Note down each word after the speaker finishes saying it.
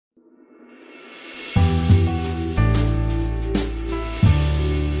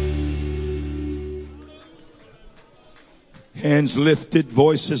Hands lifted,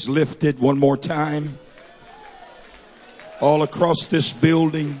 voices lifted one more time. All across this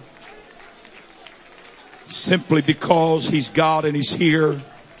building. Simply because He's God and He's here.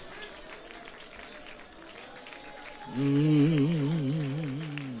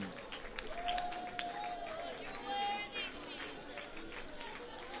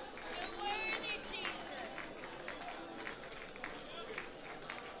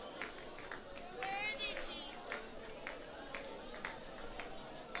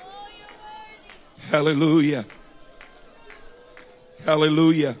 Hallelujah.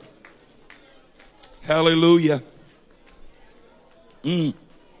 Hallelujah. Hallelujah. Let's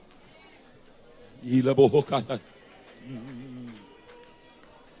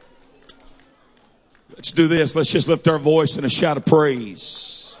do this. Let's just lift our voice in a shout of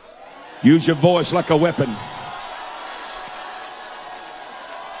praise. Use your voice like a weapon.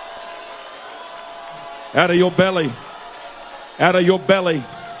 Out of your belly. Out of your belly.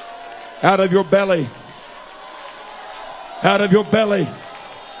 Out of your belly. Out of your belly.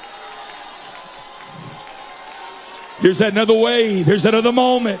 Here's another wave. Here's another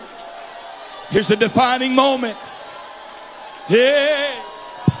moment. Here's a defining moment. Yeah.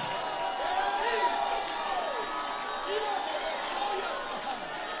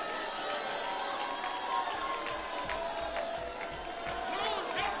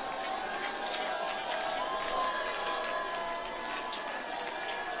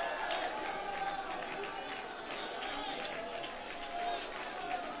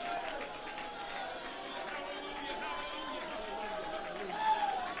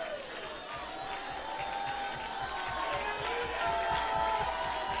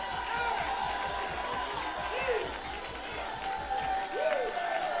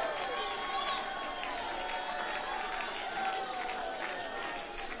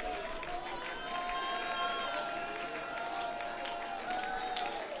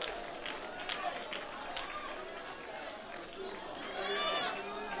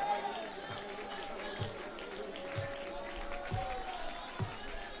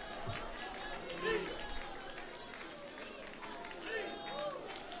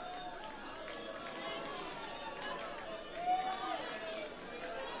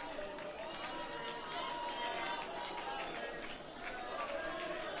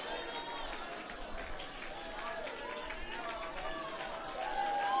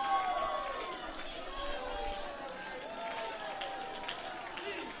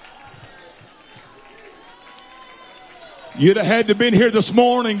 You'd have had to have been here this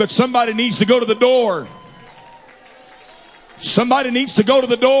morning, but somebody needs to go to the door. Somebody needs to go to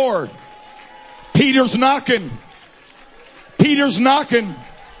the door. Peter's knocking. Peter's knocking.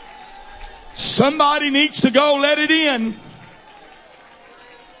 Somebody needs to go let it in.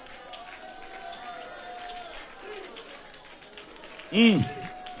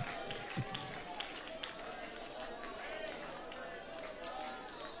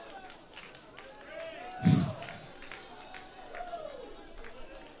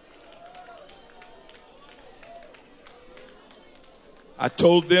 I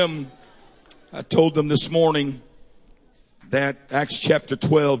told them this morning that Acts chapter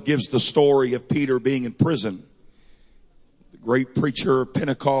 12 gives the story of Peter being in prison. The great preacher of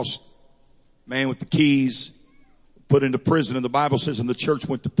Pentecost, man with the keys, put into prison. And the Bible says, and the church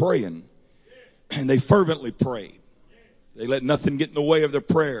went to praying. And they fervently prayed. They let nothing get in the way of their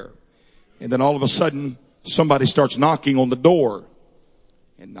prayer. And then all of a sudden, somebody starts knocking on the door.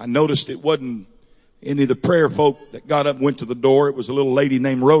 And I noticed it wasn't any of the prayer folk that got up and went to the door. It was a little lady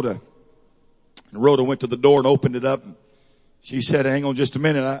named Rhoda. And Rhoda went to the door and opened it up. She said, hang on just a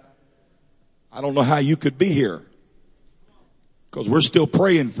minute. I don't know how you could be here, because we're still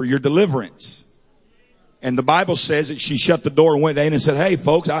praying for your deliverance. And the Bible says that she shut the door and went in and said, hey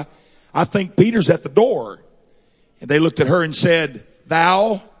folks, I think Peter's at the door. And they looked at her and said,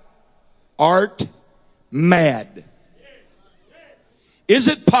 thou art mad. Is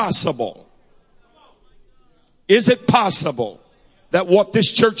it possible? Is it possible that what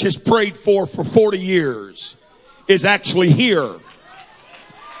this church has prayed for 40 years is actually here?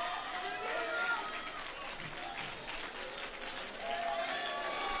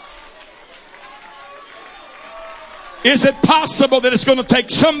 Is it possible that it's going to take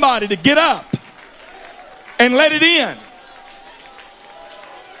somebody to get up and let it in?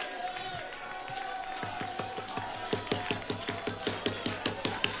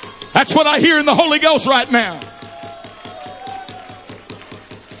 That's what I hear in the Holy Ghost right now.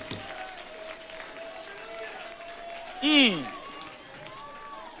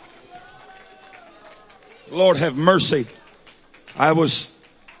 Lord have mercy. I was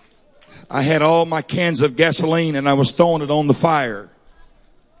I had all my cans of gasoline and I was throwing it on the fire.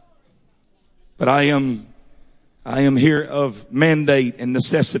 But I am here of mandate and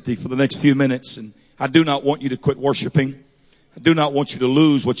necessity for the next few minutes. And I do not want you to quit worshiping. I do not want you to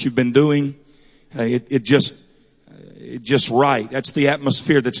lose what you've been doing. It just right. That's the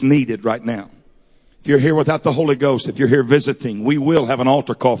atmosphere that's needed right now. If you're here without the Holy Ghost, if you're here visiting, we will have an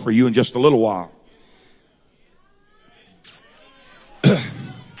altar call for you in just a little while.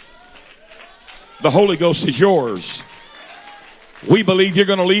 The Holy Ghost is yours. We believe you're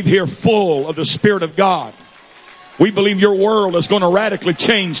going to leave here full of the Spirit of God. We believe your world is going to radically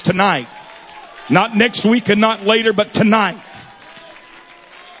change tonight. Not next week and not later, but tonight.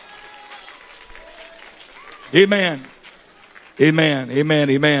 Amen. Amen. Amen.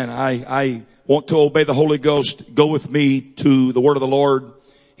 Amen. I want to obey the Holy Ghost. Go with me to the word of the Lord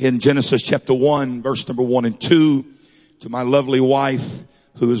in Genesis chapter 1, verse number 1 and 2. To my lovely wife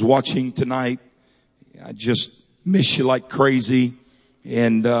who is watching tonight, I just miss you like crazy,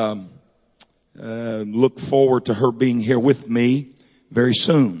 and look forward to her being here with me very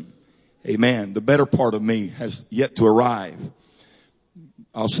soon. Amen. The better part of me has yet to arrive.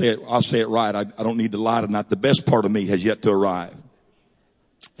 I'll say it right. I don't need to lie tonight. The best part of me has yet to arrive.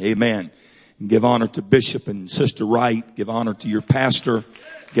 Amen. And give honor to Bishop and Sister Wright. Give honor to your pastor.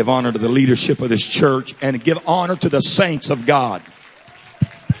 Give honor to the leadership of this church, and give honor to the saints of God.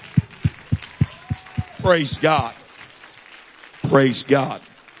 Praise God. Praise God.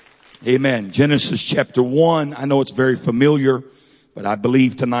 Amen. Genesis chapter 1. I know it's very familiar, but I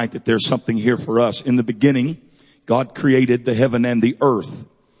believe tonight that there's something here for us. In the beginning, God created the heaven and the earth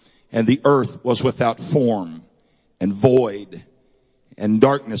was without form and void, and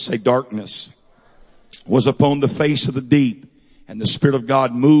darkness, say darkness, was upon the face of the deep, and the Spirit of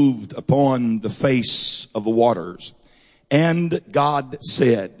God moved upon the face of the waters. And God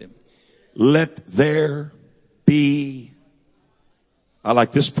said, let there be, I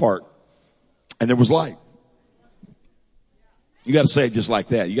like this part, and there was light. You got to say it just like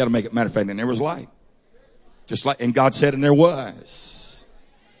that. You got to make it, matter of fact, and there was light. Just like, and God said, and there was.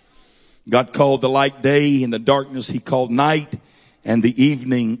 God called the light day, and the darkness He called night, and the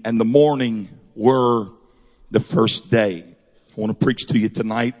evening and the morning were the first day. I want to preach to you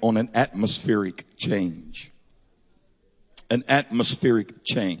tonight on an atmospheric change. An atmospheric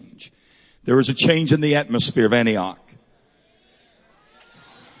change. There is a change in the atmosphere of Antioch.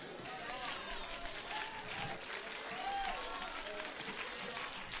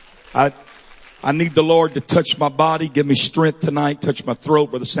 I need the Lord to touch my body, give me strength tonight, touch my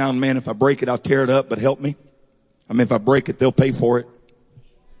throat, Brother Sound Man. If I break it, I'll tear it up, but help me. I mean, if I break it, they'll pay for it.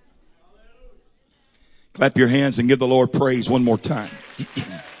 Clap your hands and give the Lord praise one more time.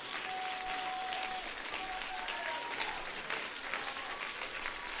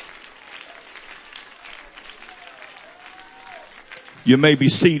 You may be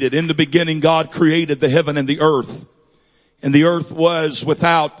seated. In the beginning, God created the heaven and the earth was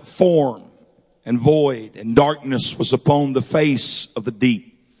without form and void, and darkness was upon the face of the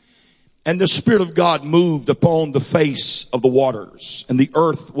deep. And the Spirit of God moved upon the face of the waters, and the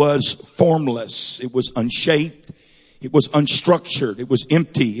earth was formless. It was unshaped. It was unstructured. It was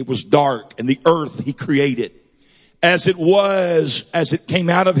empty. It was dark. And the earth He created as it was, as it came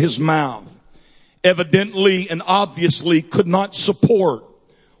out of His mouth, evidently and obviously could not support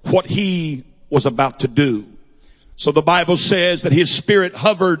what He was about to do. So the Bible says that His Spirit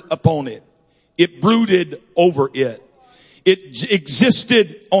hovered upon it. It brooded over it. It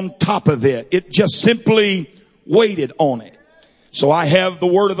existed on top of it. It just simply waited on it. So I have the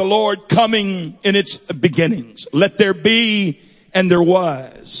word of the Lord coming in its beginnings. Let there be, and there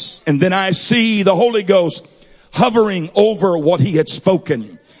was. And then I see the Holy Ghost hovering over what He had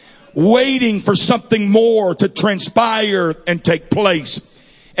spoken, waiting for something more to transpire and take place.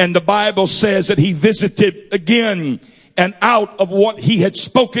 And the Bible says that He visited again, and out of what He had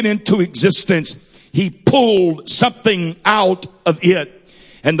spoken into existence, He pulled something out of it.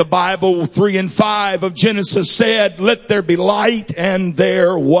 And the Bible 3 and 5 of Genesis said, let there be light, and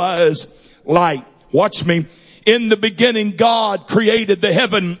there was light. Watch me. In the beginning, God created the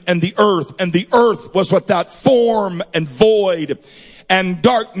heaven and the earth was without form and void, and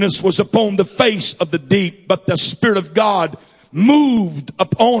darkness was upon the face of the deep, but the Spirit of God moved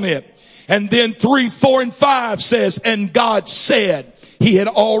upon it. And then 3, 4, and 5 says, and God said. He had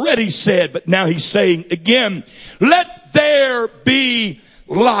already said, but now He's saying again, let there be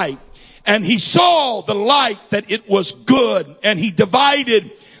light. And He saw the light that it was good, and He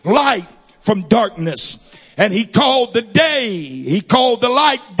divided light from darkness. And He called the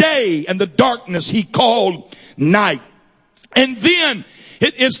light day, and the darkness He called night. And then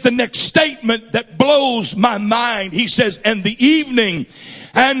it is the next statement that blows my mind. He says, and the evening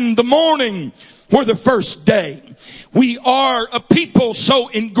and the morning were the first day. We are a people so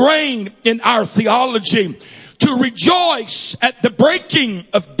ingrained in our theology to rejoice at the breaking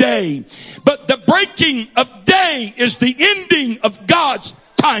of day. But the breaking of day is the ending of God's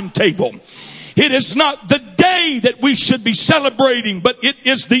timetable. It is not the day that we should be celebrating, but it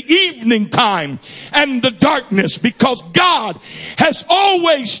is the evening time and the darkness, because God has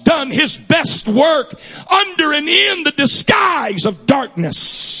always done his best work under and in the disguise of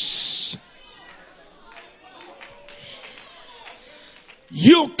darkness.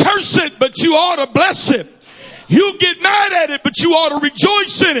 You'll curse it, but you ought to bless it. You'll get mad at it, but you ought to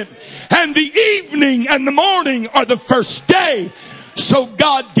rejoice in it. And the evening and the morning are the first day. So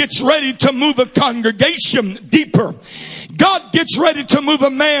God gets ready to move a congregation deeper. God gets ready to move a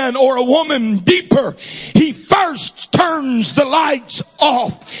man or a woman deeper. He first turns the lights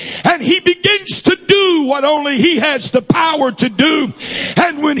off and he begins to do what only he has the power to do.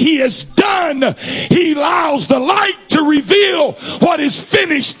 And when he is done, he allows the light to reveal what is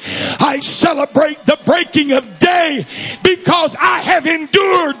finished. I celebrate the breaking of day because I have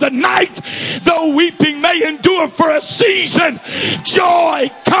endured the night. Though weeping may endure for a season,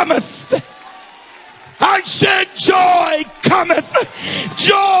 joy cometh. I said joy cometh,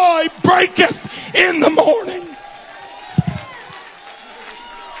 joy breaketh in the morning.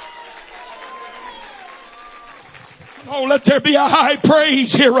 Oh, let there be a high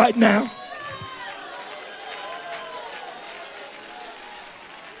praise here right now.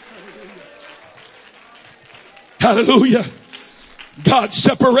 Hallelujah. God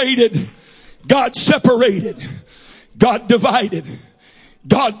separated. God separated. God divided.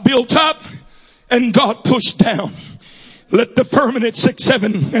 God built up. And God pushed down. Let the firmament 6,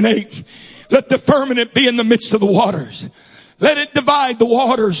 7, and 8. Let the firmament be in the midst of the waters. Let it divide the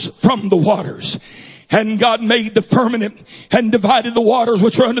waters from the waters. And God made the firmament and divided the waters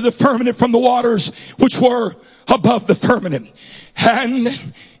which were under the firmament from the waters which were above the firmament.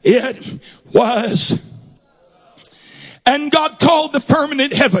 And it was. And God called the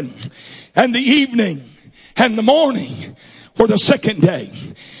firmament heaven. And the evening and the morning were the second day.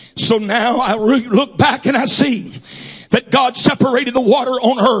 So now I look back and I see that God separated the water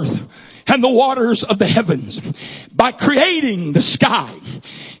on earth and the waters of the heavens by creating the sky.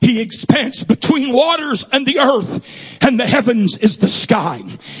 He expands between waters and the earth, and the heavens is the sky.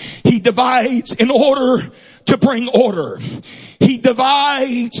 He divides in order to bring order. He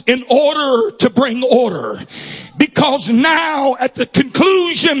divides in order to bring order. Because now at the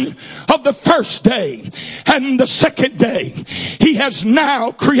conclusion of the first day and the second day, he has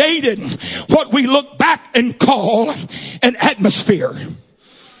now created what we look back and call an atmosphere.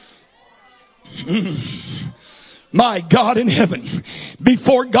 My God in heaven,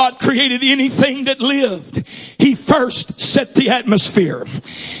 before God created anything that lived, he first set the atmosphere.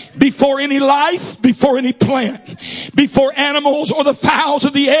 Before any life, before any plant, before animals or the fowls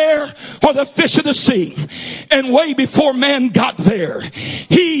of the air or the fish of the sea, and way before man got there,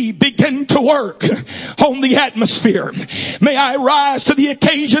 he began to work on the atmosphere. May I rise to the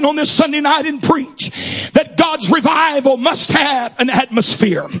occasion on this Sunday night and preach that God's revival must have an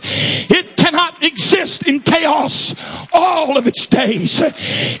atmosphere. It cannot exist in chaos all of its days.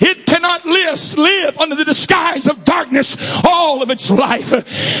 It cannot live under the disguise of darkness all of its life.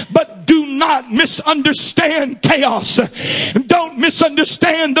 But do not misunderstand chaos. Don't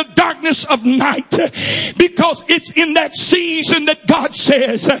misunderstand the darkness of night, because it's in that season that God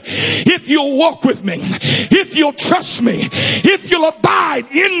says, if you'll walk with me, if you'll trust me, if you'll abide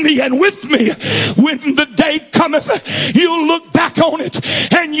in me and with me, when the day cometh, you'll look back on it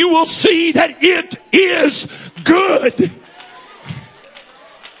and you will see that it is good.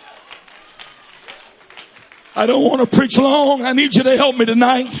 I don't want to preach long. I need you to help me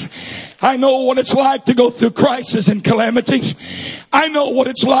tonight. I know what it's like to go through crisis and calamity. I know what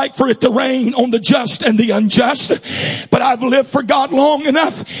it's like for it to rain on the just and the unjust. But I've lived for God long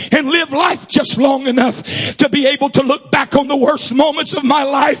enough and lived life just long enough to be able to look back on the worst moments of my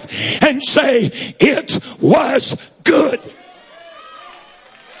life and say, it was good.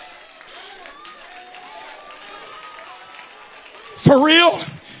 For real?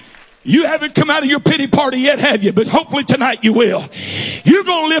 You haven't come out of your pity party yet, have you? But hopefully tonight you will. You're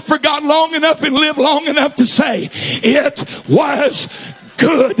going to live for God long enough and live long enough to say, it was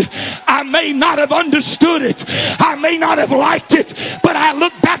good. I may not have understood it. I may not have liked it. But I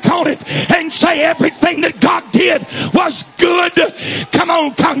look back on it and say everything that God did was good. Come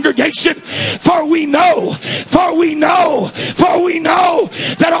on, congregation. For we know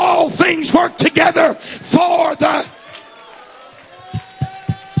that all things work together for the...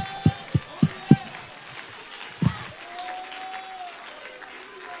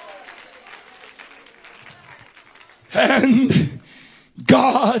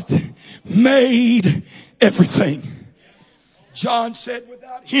 God made everything. John said,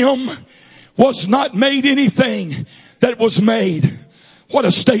 without him was not made anything that was made. What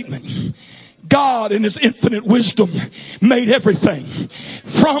a statement. God in his infinite wisdom made everything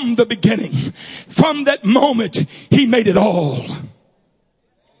from the beginning. From that moment, he made it all.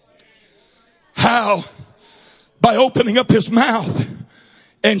 How? By opening up his mouth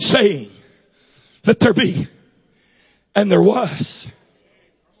and saying, let there be. And there was.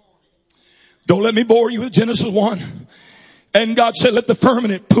 Don't let me bore you with Genesis 1. And God said, let the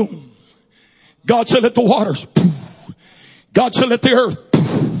firmament, boom. God said, let the waters, boom. God said, let the earth,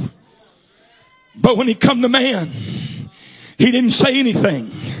 boom. But when he come to man, he didn't say anything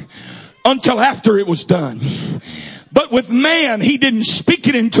until after it was done. But with man, he didn't speak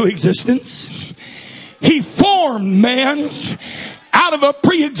it into existence. He formed man out of a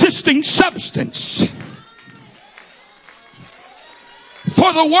pre-existing substance.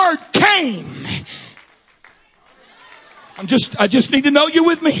 For the word came. I just need to know you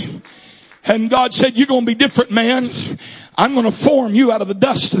with me. And God said, you're going to be different, man. I'm going to form you out of the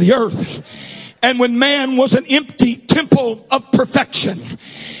dust of the earth. And when man was an empty temple of perfection,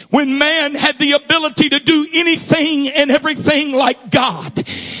 when man had the ability to do anything and everything like God,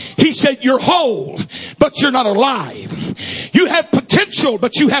 he said, you're whole, but you're not alive. You have potential,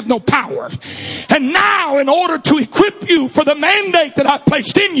 but you have no power. And now, in order to equip you for the mandate that I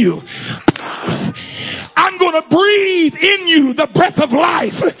placed in you, I'm going to breathe in you the breath of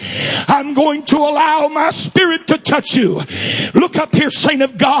life. I'm going to allow my spirit to touch you. Look up here, saint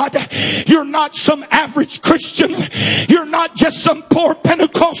of God. You're not some average Christian. You're not just some poor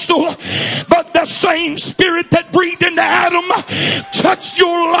Pentecostal. But the same spirit that breathed into Adam touched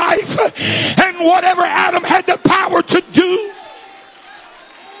your life. And whatever Adam had the power to do,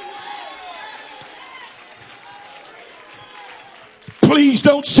 please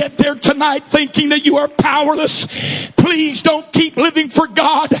don't sit there tonight thinking that you are powerless. Please don't keep living for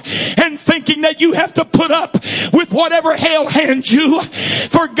God and thinking that you have to put up with whatever hell hands you.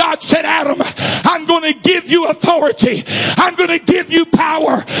 For God said, Adam, I'm going to give you authority. I'm going to give you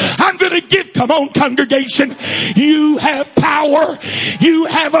power. I'm going to give, come on congregation, you have power. You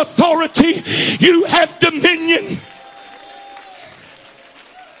have authority. You have dominion.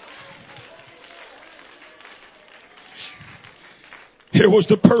 Here was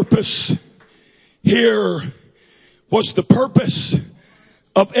the purpose. Here was the purpose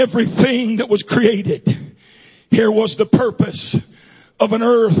of everything that was created. Here was the purpose of an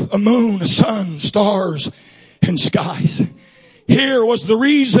earth, a moon, a sun, stars, and skies. Here was the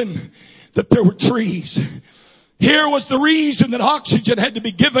reason that there were trees. Here was the reason that oxygen had to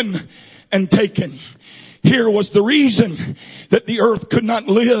be given and taken. Here was the reason that the earth could not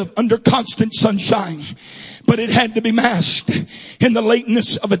live under constant sunshine, but it had to be masked in the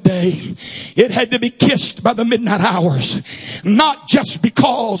lateness of a day. It had to be kissed by the midnight hours. Not just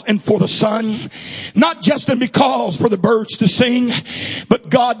because and for the sun. Not just and because for the birds to sing. But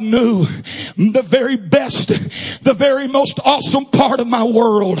God knew the very best, the very most awesome part of my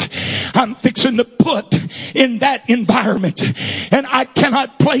world I'm fixing to put in that environment. And I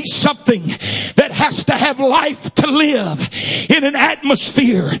cannot place something that has to have life to live in an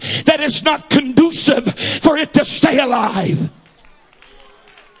atmosphere that is not conducive for it to stay alive.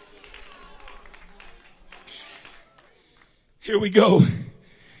 Here we go.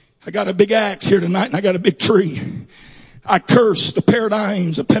 I got a big axe here tonight and I got a big tree. I curse the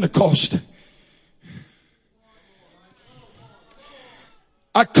paradigms of Pentecost.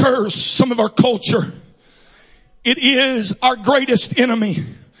 I curse some of our culture. It is our greatest enemy.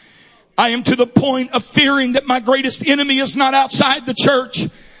 I am to the point of fearing that my greatest enemy is not outside the church,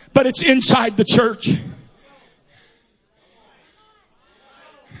 but it's inside the church.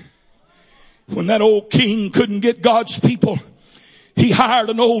 When that old king couldn't get God's people, he hired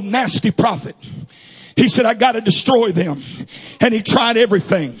an old nasty prophet. He said, I got to destroy them. And he tried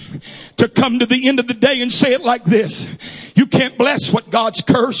everything to come to the end of the day and say it like this. You can't bless what God's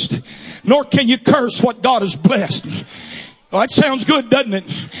cursed, nor can you curse what God has blessed. Well, that sounds good, doesn't it?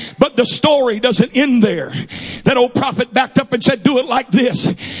 But the story doesn't end there. That old prophet backed up and said, do it like this.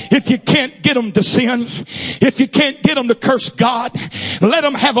 If you can't get them to sin, if you can't get them to curse God, let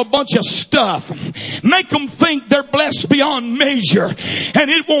them have a bunch of stuff. Make them think they're blessed beyond measure. And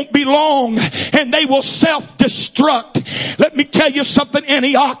it won't be long and they will self-destruct. Let me tell you something,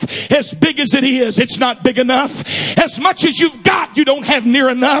 Antioch. As big as it is, it's not big enough. As much as you've got, you don't have near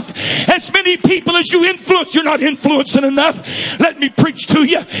enough. As many people as you influence, you're not influencing enough. Let me preach to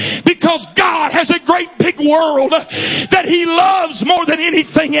you, because God has a great big world that he loves more than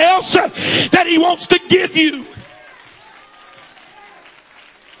anything else that he wants to give you.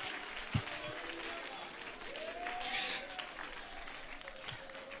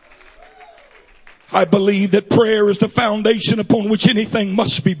 I believe that prayer is the foundation upon which anything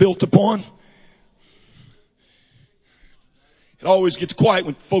must be built upon. It always gets quiet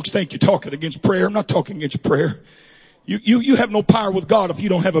when folks think you're talking against prayer. I'm not talking against prayer. You have no power with God if you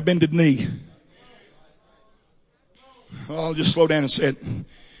don't have a bended knee. I'll just slow down and say it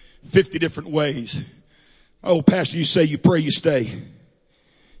 50 different ways. Oh, Pastor, you say you pray, you stay.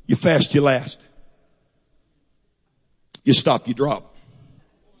 You fast, you last. You stop, you drop.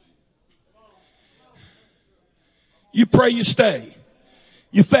 You pray, you stay.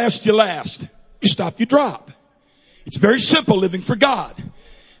 You fast, you last. You stop, you drop. It's very simple living for God.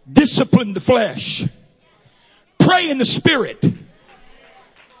 Discipline the flesh. Pray in the Spirit.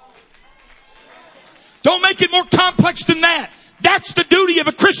 Don't make it more complex than that. That's the duty of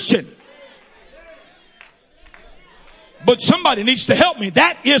a Christian. But somebody needs to help me.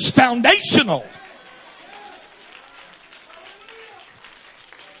 That is foundational.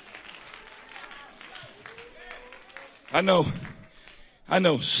 I know.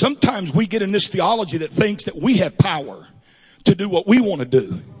 Sometimes we get in this theology that thinks that we have power to do what we want to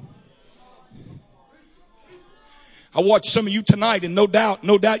do. I watched some of you tonight, and no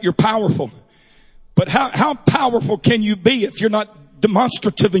doubt you're powerful. But how powerful can you be if you're not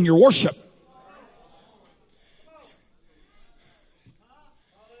demonstrative in your worship?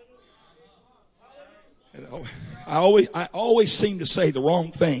 I always seem to say the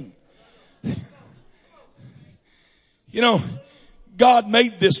wrong thing. You know, God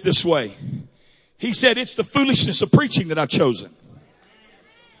made this way. He said, it's the foolishness of preaching that I've chosen.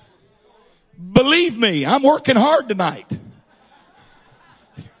 Believe me, I'm working hard tonight.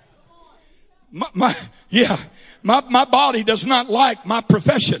 My body does not like my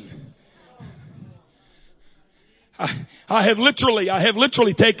profession. I have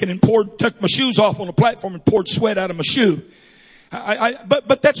literally took my shoes off on the platform and poured sweat out of my shoe.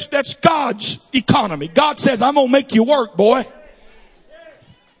 But that's God's economy. God says, I'm going to make you work, boy.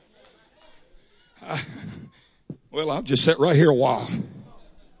 Well, I'll just sit right here a while.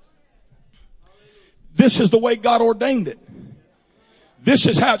 This is the way God ordained it. This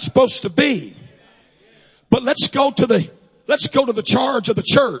is how it's supposed to be. But let's go to the charge of the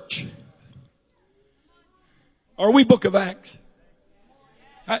church. Are we Book of Acts?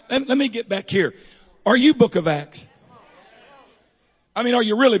 Let me get back here. Are you Book of Acts? I mean, are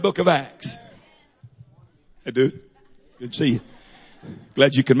you really Book of Acts? Hey, dude. Good to see you.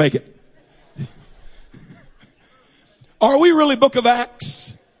 Glad you could make it. Are we really Book of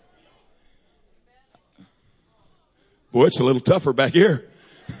Acts? Boy, it's a little tougher back here.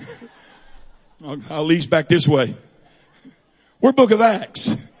 I'll ease back this way. We're Book of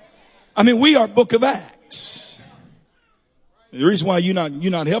Acts. I mean, we are Book of Acts. The reason why you're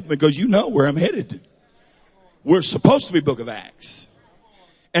not helping me because you know where I'm headed. We're supposed to be Book of Acts.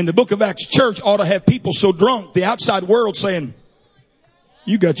 And the Book of Acts church ought to have people so drunk, the outside world saying,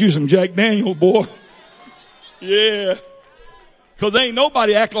 you got you some Jack Daniel, boy. Yeah. Because ain't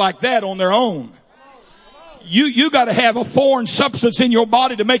nobody act like that on their own. You got to have a foreign substance in your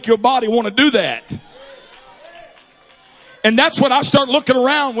body to make your body want to do that. And that's what I start looking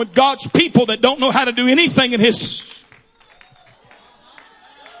around with God's people that don't know how to do anything in His.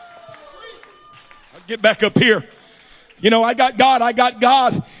 I'll get back up here. You know, I got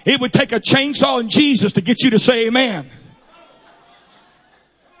God. It would take a chainsaw and Jesus to get you to say amen.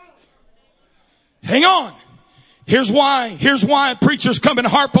 Hang on. Here's why preachers come and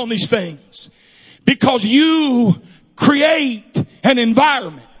harp on these things. Because you create an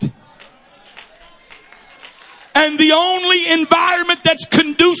environment. And the only environment that's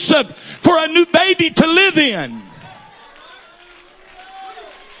conducive for a new baby to live in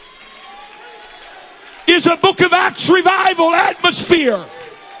is a Book of Acts revival atmosphere.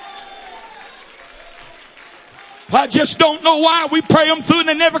 I just don't know why we pray them through and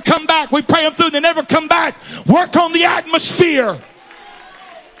they never come back. We pray them through and they never come back. Work on the atmosphere.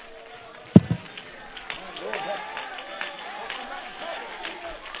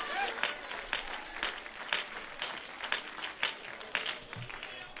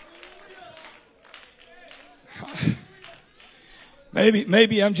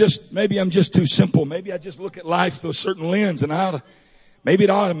 Maybe I'm just too simple. Maybe I just look at life through a certain lens, and I ought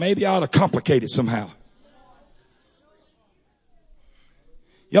to complicate it somehow.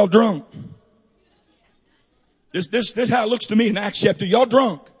 Y'all drunk? This is how it looks to me in Acts chapter. Y'all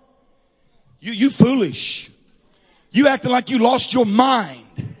drunk? You foolish. You acting like you lost your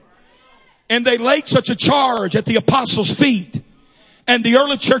mind. And they laid such a charge at the apostles' feet and the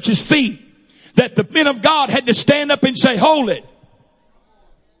early church's feet that the men of God had to stand up and say, hold it.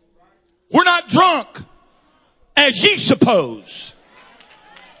 We're not drunk as ye suppose.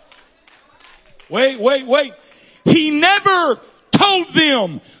 Wait. He never told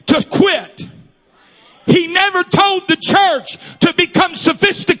them to quit. He never told the church to become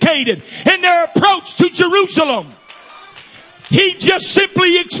sophisticated in their approach to Jerusalem. He just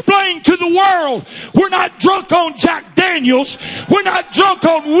simply explained to the world, we're not drunk on Jack Daniels, we're not drunk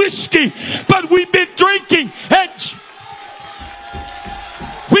on whiskey, but we've been drinking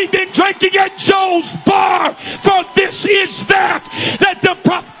at Joe's bar, for this is that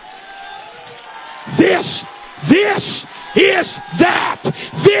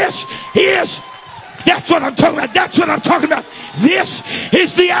this is that's what I'm talking about. This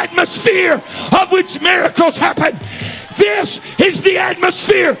is the atmosphere of which miracles happen. This is the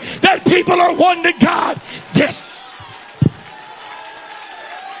atmosphere that people are one to God. This.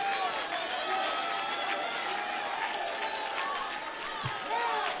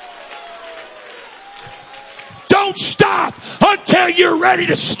 Don't stop until you're ready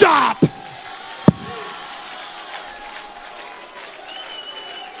to stop.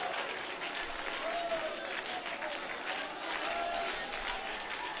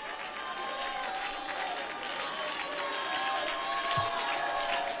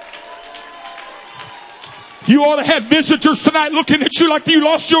 You ought to have visitors tonight looking at you like you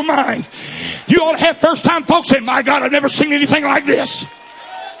lost your mind. You ought to have first time folks saying, my God, I've never seen anything like this.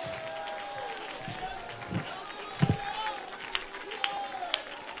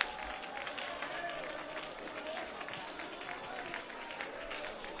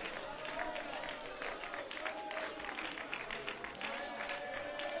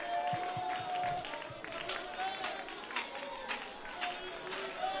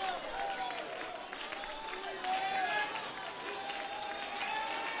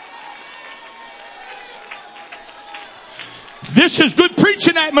 This is good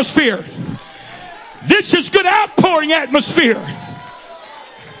preaching atmosphere. This is good outpouring atmosphere.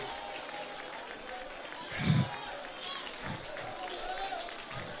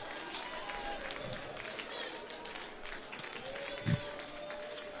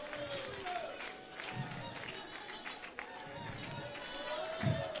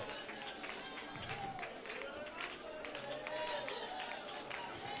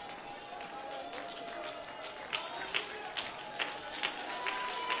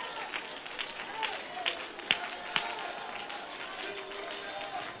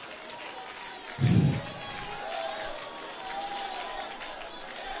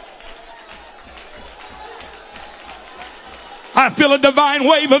 I feel a divine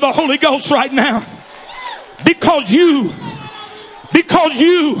wave of the Holy Ghost right now. Because you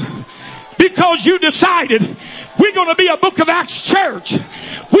decided we're going to be a Book of Acts church.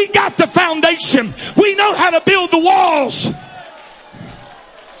 We got the foundation. We know how to build the walls.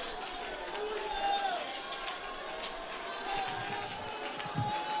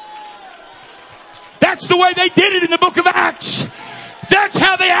 That's the way they did it in the Book of Acts. That's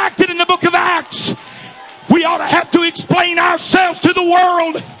how they acted in the Book of Acts. We ought to have to explain ourselves to the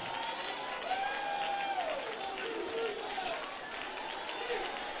world.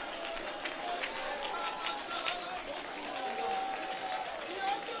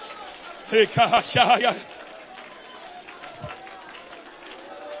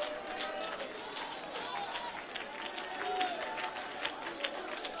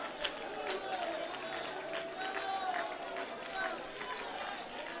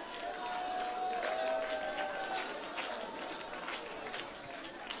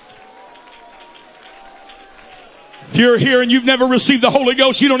 If you're here and you've never received the Holy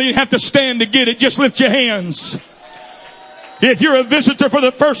Ghost, you don't even have to stand to get it. Just lift your hands. If you're a visitor for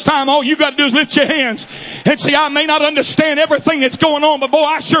the first time, all you got to do is lift your hands and say, I may not understand everything that's going on, but boy,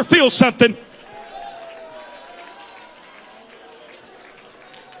 I sure feel something.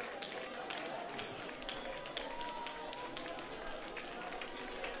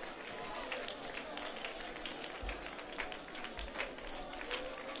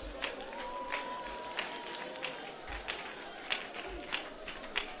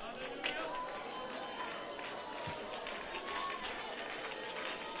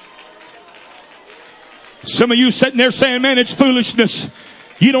 Some of you sitting there saying, man, it's foolishness.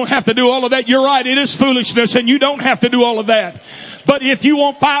 You don't have to do all of that. You're right. It is foolishness and you don't have to do all of that. But if you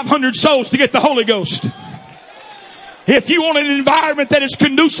want 500 souls to get the Holy Ghost, if you want an environment that is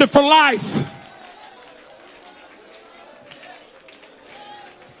conducive for life,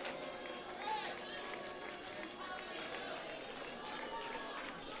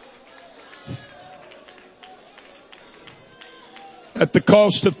 at the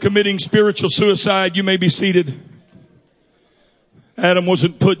cost of committing spiritual suicide, you may be seated. Adam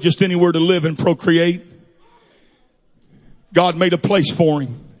wasn't put just anywhere to live and procreate. God made a place for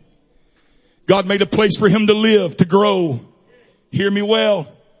him. God made a place for him to live, to grow. Hear me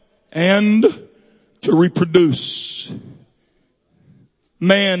well. And to reproduce.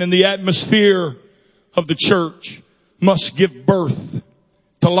 Man in the atmosphere of the church must give birth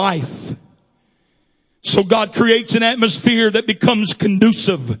to life. So God creates an atmosphere that becomes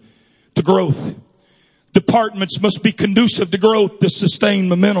conducive to growth. Departments must be conducive to growth to sustain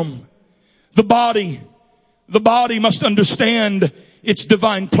momentum. The body must understand its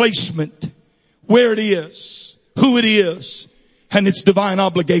divine placement, where it is, who it is, and its divine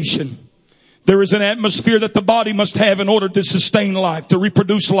obligation. There is an atmosphere that the body must have in order to sustain life, to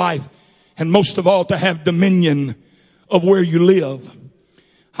reproduce life, and most of all, to have dominion of where you live.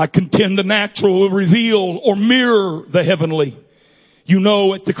 I contend the natural will reveal or mirror the heavenly. You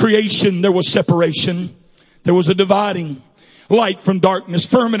know, at the creation, there was separation. There was a dividing. Light from darkness,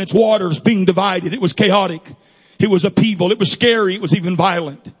 firmament's waters being divided. It was chaotic. It was upheaval. It was scary. It was even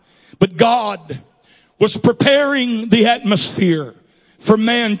violent. But God was preparing the atmosphere for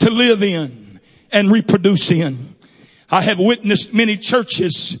man to live in and reproduce in. I have witnessed many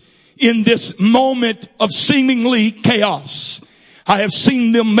churches in this moment of seemingly chaos. I have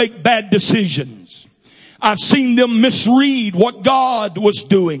seen them make bad decisions. I've seen them misread what God was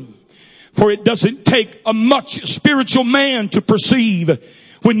doing. For it doesn't take a much spiritual man to perceive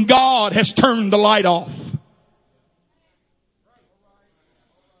when God has turned the light off.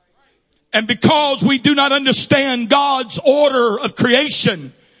 And because we do not understand God's order of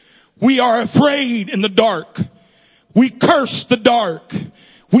creation, we are afraid in the dark. We curse the dark.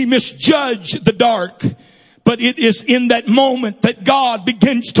 We misjudge the dark. But it is in that moment that God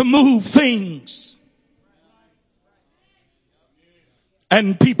begins to move things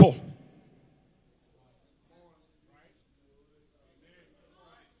and people.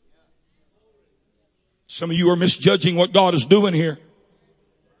 Some of you are misjudging what God is doing here.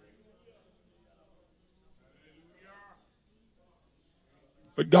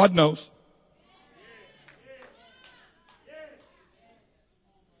 But God knows.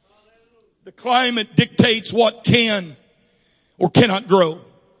 The climate dictates what can or cannot grow.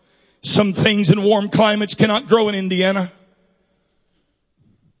 Some things in warm climates cannot grow in Indiana,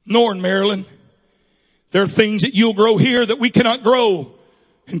 nor in Maryland. There are things that you'll grow here that we cannot grow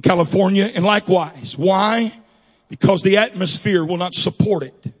in California, and likewise. Why? Because the atmosphere will not support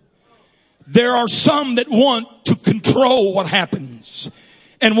it. There are some that want to control what happens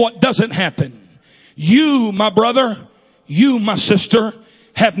and what doesn't happen. You, my brother, you, my sister,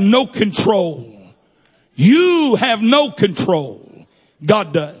 have no control. You have no control.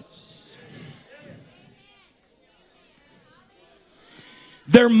 God does.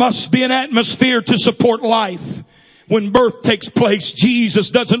 There must be an atmosphere to support life. When birth takes place, Jesus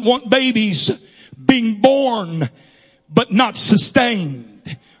doesn't want babies being born but not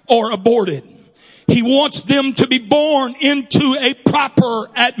sustained or aborted. He wants them to be born into a proper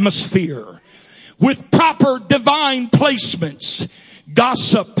atmosphere with proper divine placements.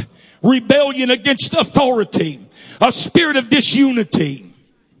 Gossip, rebellion against authority, a spirit of disunity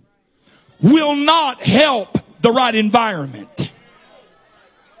will not help the right environment.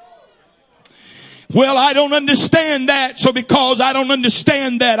 Well, I don't understand that, so because I don't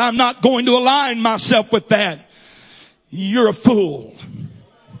understand that, I'm not going to align myself with that. You're a fool.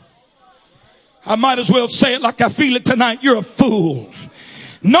 I might as well say it like I feel it tonight. You're a fool.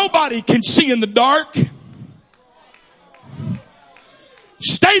 Nobody can see in the dark.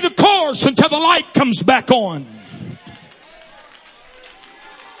 Stay the course until the light comes back on.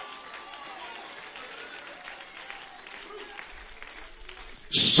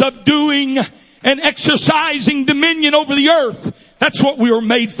 Subduing and exercising dominion over the earth. That's what we were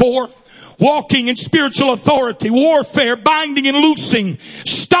made for. Walking in spiritual authority, warfare, binding and loosing,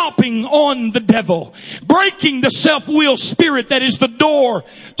 stopping on the devil, breaking the self-will spirit that is the door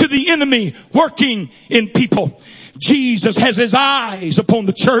to the enemy working in people. Jesus has his eyes upon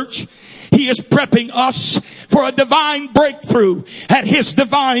the church. He is prepping us for a divine breakthrough at his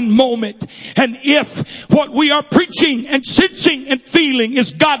divine moment. And if what we are preaching and sensing and feeling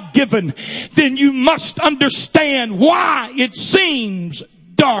is God-given, then you must understand why it seems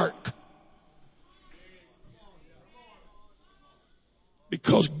dark.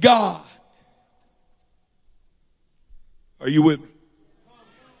 Because God, are you with me?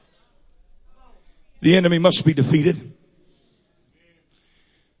 The enemy must be defeated.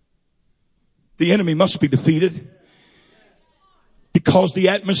 The enemy must be defeated because the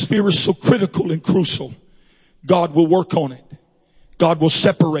atmosphere is so critical and crucial. God will work on it. God will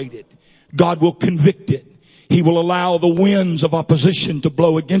separate it. God will convict it. He will allow the winds of opposition to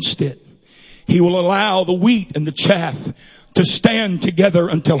blow against it. He will allow the wheat and the chaff to stand together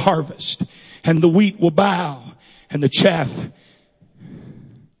until harvest. and the wheat will bow and the chaff.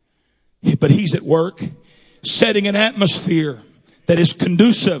 But he's at work setting an atmosphere that is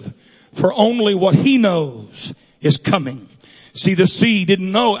conducive for only what he knows is coming. See, the sea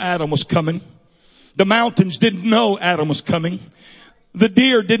didn't know Adam was coming. The mountains didn't know Adam was coming. The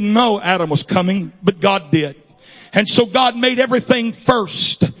deer didn't know Adam was coming, but God did. And so God made everything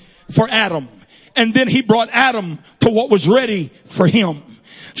first for Adam. And then he brought Adam to what was ready for him.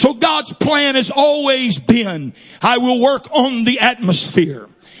 So God's plan has always been, I will work on the atmosphere.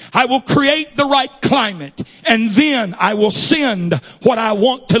 I will create the right climate. And then I will send what I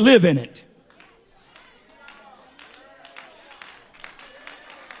want to live in it.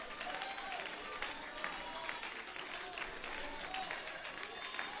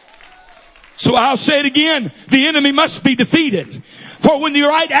 So I'll say it again. The enemy must be defeated. For when the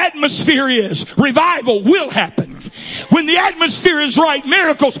right atmosphere is, revival will happen. When the atmosphere is right,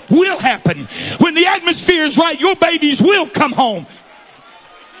 miracles will happen. When the atmosphere is right, your babies will come home.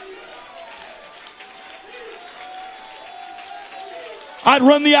 I'd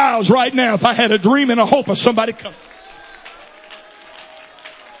run the aisles right now if I had a dream and a hope of somebody coming.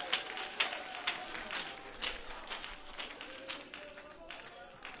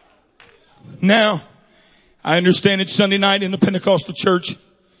 Now, I understand it's Sunday night in the Pentecostal church,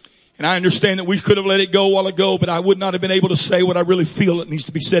 and I understand that we could have let it go a while ago, but I would not have been able to say what I really feel that needs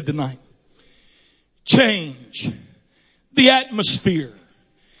to be said tonight. Change the atmosphere.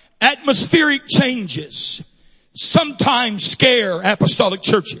 Atmospheric changes sometimes scare apostolic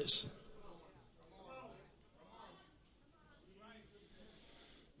churches.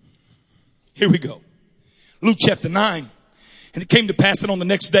 Here we go. Luke chapter 9. And it came to pass that on the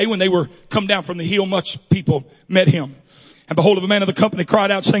next day when they were come down from the hill, much people met him. And behold, a man of the company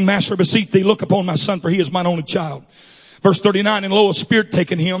cried out, saying, Master, I beseech thee, look upon my son, for he is mine only child. Verse 39, and lo, a spirit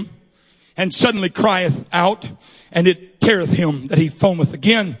taken him, and suddenly crieth out, and it teareth him, that he foameth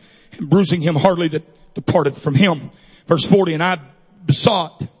again, and bruising him hardly, that departeth from him. Verse 40, and I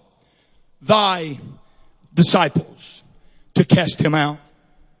besought thy disciples to cast him out.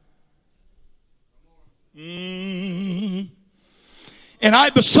 And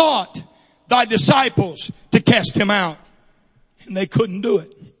I besought thy disciples to cast him out. And they couldn't do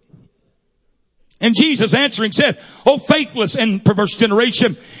it. And Jesus answering said, O faithless and perverse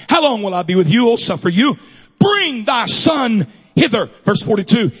generation, how long will I be with you? O suffer you. Bring thy son hither. Verse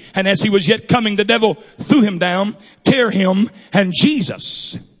 42. And as he was yet coming, the devil threw him down, tear him, and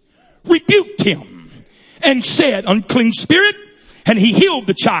Jesus rebuked him and said, unclean spirit. And he healed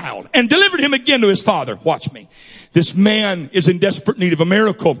the child and delivered him again to his father. Watch me. This man is in desperate need of a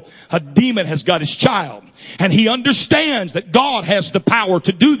miracle. A demon has got his child. And he understands that God has the power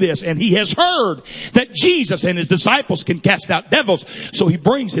to do this. And he has heard that Jesus and his disciples can cast out devils. So he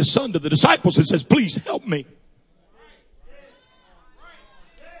brings his son to the disciples and says, please help me.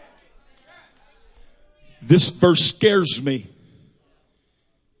 This verse scares me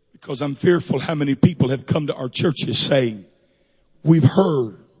because I'm fearful how many people have come to our churches saying, we've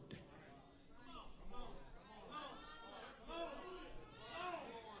heard.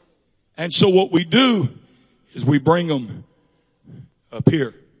 And so what we do is we bring them up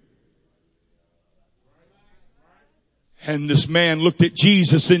here. And this man looked at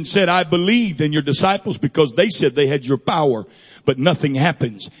Jesus and said, I believed in your disciples because they said they had your power, but nothing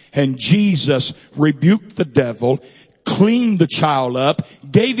happens. And Jesus rebuked the devil, cleaned the child up,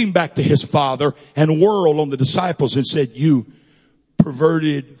 gave him back to his father, and whirled on the disciples and said, you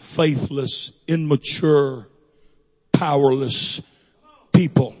perverted, faithless, immature, powerless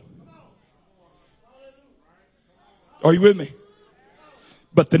people. Are you with me?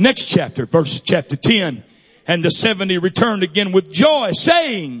 But the next chapter, chapter 10, and the 70 returned again with joy,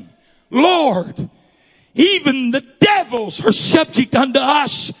 saying, Lord, even the devils are subject unto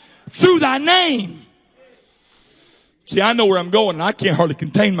us through thy name. See, I know where I'm going and I can't hardly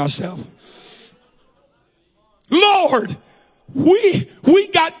contain myself. Lord, we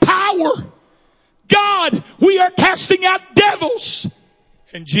got power. God, we are casting out devils.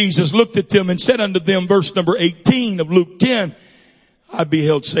 And Jesus looked at them and said unto them, verse number 18 of Luke 10, I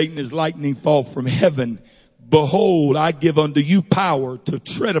beheld Satan as lightning fall from heaven. Behold, I give unto you power to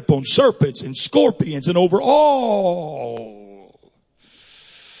tread upon serpents and scorpions and over all.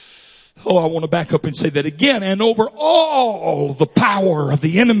 Oh, I want to back up and say that again. And over all the power of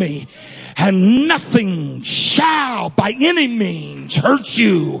the enemy, and nothing shall by any means hurt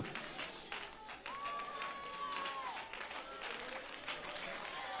you.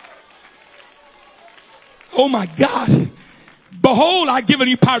 Oh my God. Behold, I've given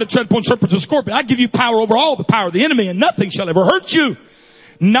you power to tread upon serpents and scorpions. I give you power over all the power of the enemy, and nothing shall ever hurt you.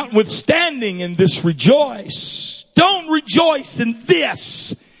 Notwithstanding in this rejoice. Don't rejoice in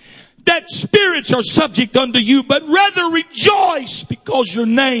this, that spirits are subject unto you, but rather rejoice because your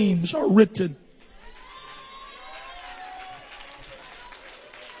names are written.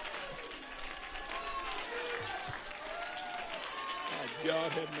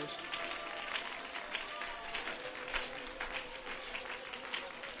 God have mercy.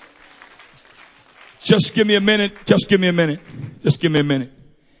 Just give me a minute. Just give me a minute. Just give me a minute.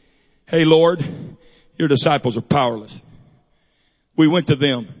 Hey, Lord, your disciples are powerless. We went to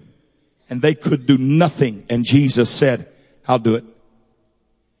them and they could do nothing. And Jesus said, I'll do it.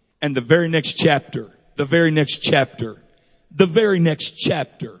 And the very next chapter,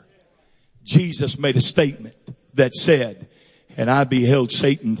 Jesus made a statement that said, and I beheld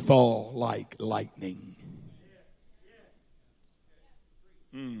Satan fall like lightning.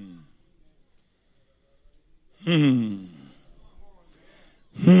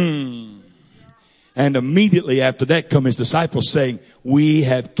 And immediately after that come his disciples saying, we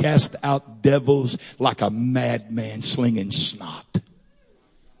have cast out devils like a madman slinging snot.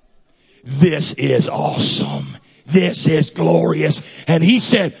 This is awesome. This is glorious. And he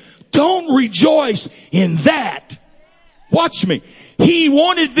said, don't rejoice in that. Watch me. He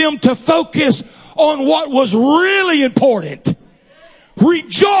wanted them to focus on what was really important.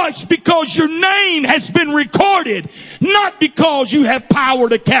 Rejoice because your name has been recorded, not because you have power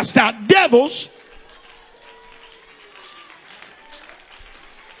to cast out devils.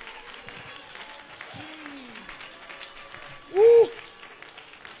 Woo.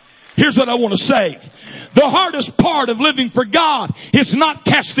 Here's what I want to say. The hardest part of living for God is not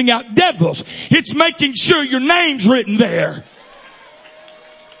casting out devils. It's making sure your name's written there.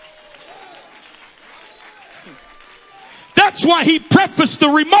 That's why he prefaced the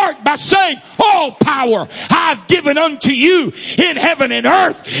remark by saying, all power I've given unto you in heaven and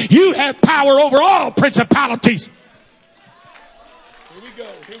earth. You have power over all principalities.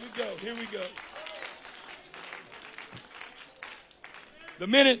 Here we go. The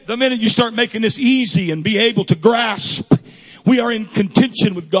minute you start making this easy and be able to grasp, we are in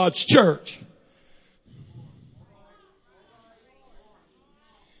contention with God's church.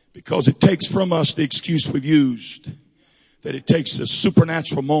 Because it takes from us the excuse we've used. That it takes a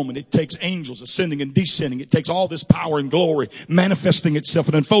supernatural moment. It takes angels ascending and descending. It takes all this power and glory manifesting itself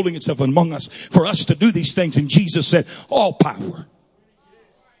and unfolding itself among us for us to do these things. And Jesus said, all power.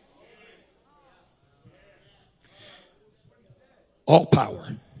 All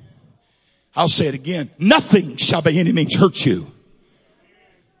power. I'll say it again. Nothing shall by any means hurt you.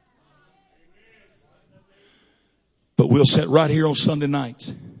 But we'll sit right here on Sunday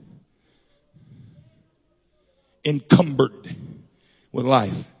nights, encumbered with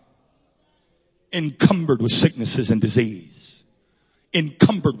life, encumbered with sicknesses and disease,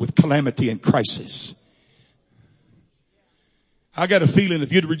 encumbered with calamity and crisis. I got a feeling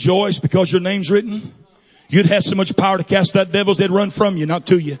if you'd rejoice because your name's written, you'd have so much power to cast out devils, they'd run from you, not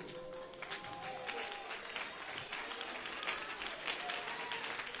to you.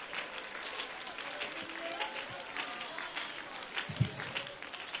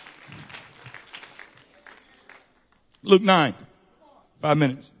 Luke 9, 5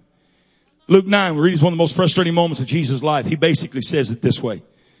 minutes. Luke 9, we read, is one of the most frustrating moments of Jesus' life. He basically says it this way.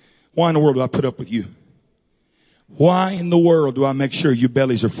 Why in the world do I put up with you? Why in the world do I make sure your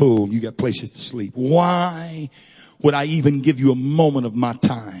bellies are full and you got places to sleep? Why would I even give you a moment of my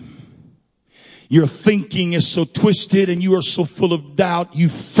time? Your thinking is so twisted and you are so full of doubt, you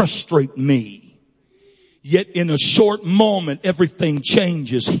frustrate me. Yet in a short moment, everything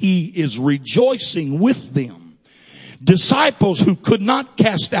changes. He is rejoicing with them. Disciples who could not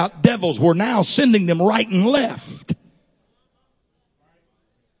cast out devils were now sending them right and left.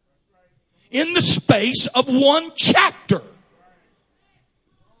 In the space of one chapter.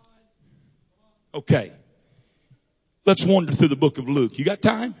 Okay. Let's wander through the book of Luke. You got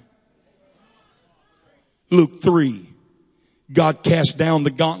time? Luke 3. God cast down the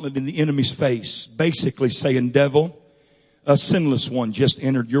gauntlet in the enemy's face, basically saying, devil, a sinless one just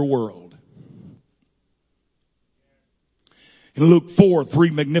entered your world. In Luke 4,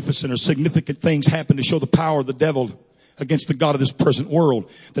 3 magnificent or significant things happen to show the power of the devil against the God of this present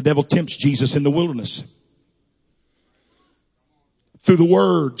world. The devil tempts Jesus in the wilderness. Through the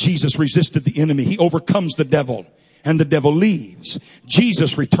word, Jesus resisted the enemy. He overcomes the devil and the devil leaves.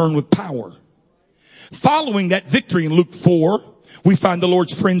 Jesus returned with power. Following that victory in Luke 4, we find the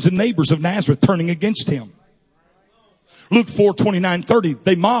Lord's friends and neighbors of Nazareth turning against him. Luke 4:29-30,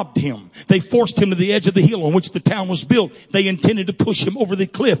 they mobbed him. They forced him to the edge of the hill on which the town was built. They intended to push him over the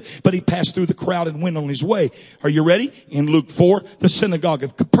cliff, but he passed through the crowd and went on his way. Are you ready? In Luke 4, the synagogue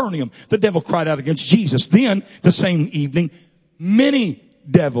of Capernaum, the devil cried out against Jesus. Then, the same evening, many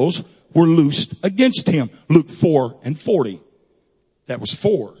devils were loosed against him. Luke 4:40. That was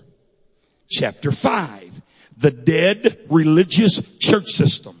 4. Chapter 5, the dead religious church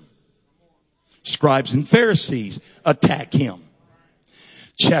system. Scribes and Pharisees attack him.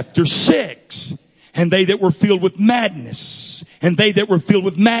 Chapter 6, and they that were filled with madness, and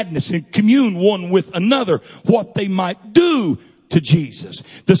commune one with another what they might do to Jesus.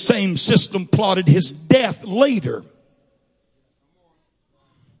 The same system plotted his death later.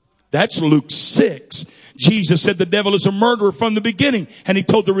 That's Luke 6. Jesus said the devil is a murderer from the beginning, and he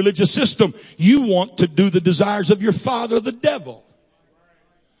told the religious system, you want to do the desires of your father, the devil.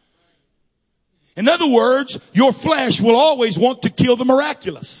 In other words, your flesh will always want to kill the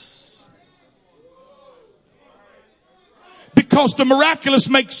miraculous. Because the miraculous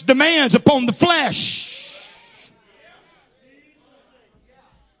makes demands upon the flesh.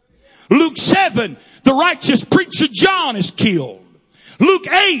 Luke 7, the righteous preacher John is killed. Luke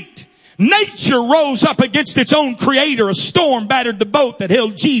 8, nature rose up against its own creator. A storm battered the boat that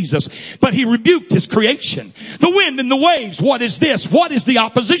held Jesus, but he rebuked his creation. The wind and the waves, what is this? What is the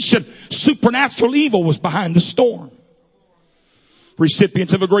opposition? Supernatural evil was behind the storm.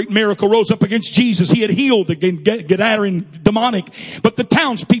 Recipients of a great miracle rose up against Jesus. He had healed the Gadarene demonic, but the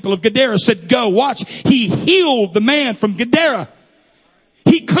townspeople of Gadara said, go, watch. He healed the man from Gadara.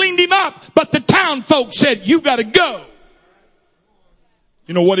 He cleaned him up, but the town folk said, you got to go.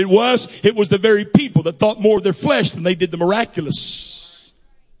 You know what it was? It was the very people that thought more of their flesh than they did the miraculous.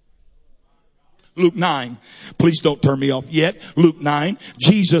 Luke 9. Please don't turn me off yet. Luke 9.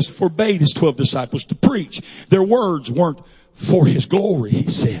 Jesus forbade his 12 disciples to preach. Their words weren't for his glory, he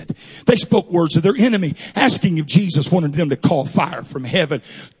said. They spoke words of their enemy, asking if Jesus wanted them to call fire from heaven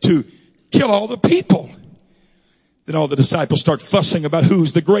to kill all the people. Then all the disciples start fussing about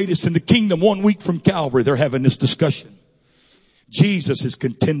who's the greatest in the kingdom. 1 week from Calvary, they're having this discussion. Jesus is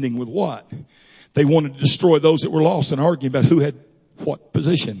contending with what? They wanted to destroy those that were lost and arguing about who had what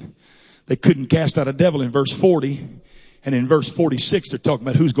position. They couldn't cast out a devil in verse 40. And in verse 46, they're talking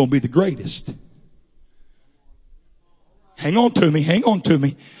about who's going to be the greatest. Hang on to me. Hang on to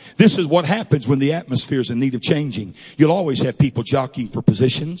me. This is what happens when the atmosphere is in need of changing. You'll always have people jockeying for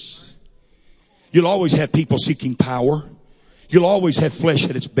positions. You'll always have people seeking power. You'll always have flesh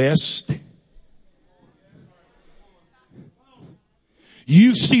at its best.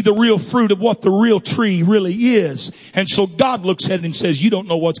 You see the real fruit of what the real tree really is. And so God looks at it and says, you don't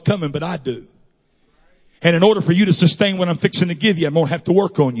know what's coming, but I do. And in order for you to sustain what I'm fixing to give you, I'm going to have to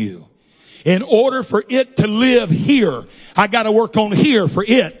work on you. In order for it to live here, I got to work on here for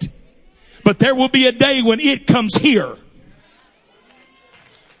it. But there will be a day when it comes here.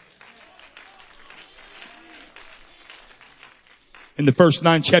 In the first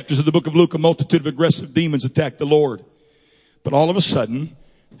 9 chapters of the book of Luke, a multitude of aggressive demons attacked the Lord. But all of a sudden,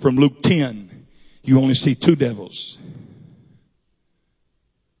 from Luke 10, you only see 2 devils.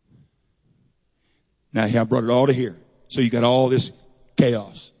 Now, I brought it all to here. So you got all this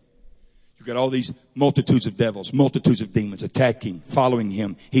chaos. You got all these multitudes of devils, multitudes of demons attacking, following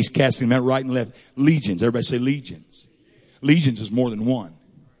him. He's casting them out right and left. Legions. Everybody say legions. Legions is more than one.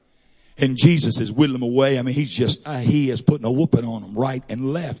 And Jesus is whittling them away. I mean, he is putting a whooping on them right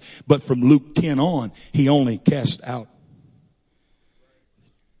and left. But from Luke 10 on, he only cast out.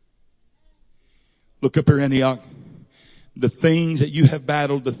 Look up here, Antioch. The things that you have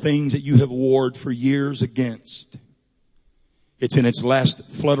battled, the things that you have warred for years against, it's in its last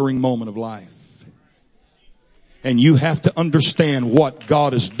fluttering moment of life. And you have to understand what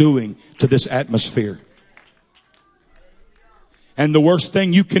God is doing to this atmosphere. And the worst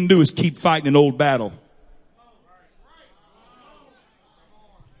thing you can do is keep fighting an old battle.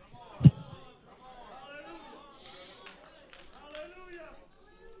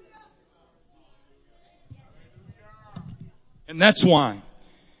 And that's why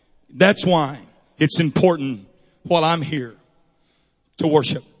it's important while I'm here to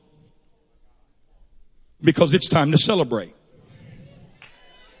worship. Because it's time to celebrate.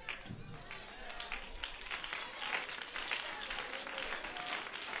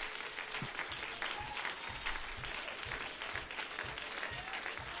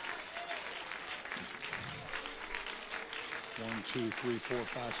 One, 2, 3, 4,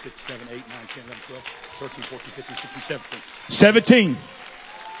 5, 6, 7, 8, 9, 10, 11, 12, 13, 14, 15, 16, 17.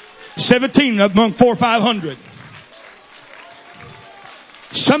 17 among 400 or 500.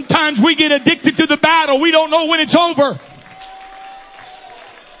 Sometimes we get addicted to the battle. We don't know when it's over.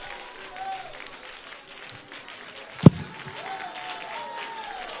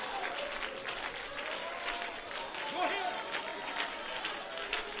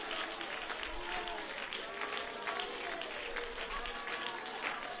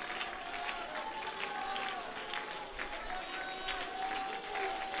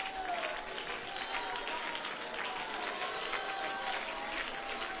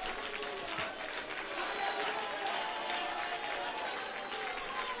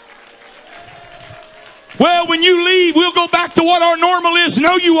 Well, when you leave, we'll go back to what our normal is.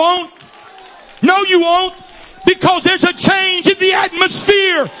 No, you won't. No, you won't. Because there's a change in the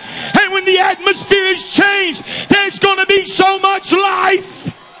atmosphere. And when the atmosphere is changed, there's going to be so much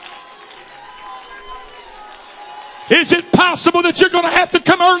life. Is it possible that you're going to have to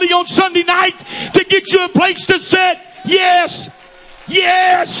come early on Sunday night to get you a place to sit? Yes.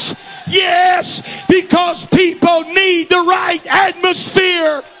 Yes. Yes. Because people need the right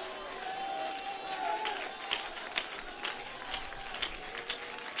atmosphere.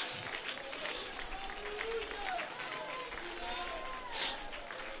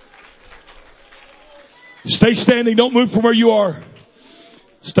 Stay standing. Don't move from where you are.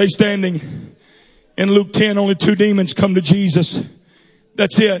 Stay standing. In Luke 10, only 2 demons come to Jesus.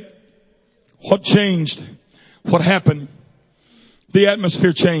 That's it. What changed? What happened? The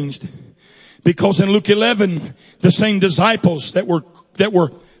atmosphere changed. Because in Luke 11, the same disciples that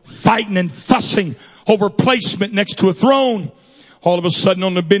were fighting and fussing over placement next to a throne, all of a sudden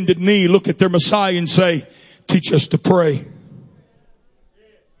on the bended knee look at their Messiah and say, teach us to pray.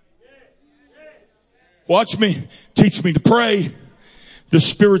 Watch me. Teach me to pray. The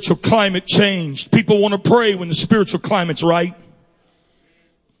spiritual climate changed. People want to pray when the spiritual climate's right.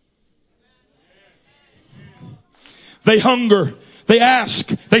 They hunger. They ask.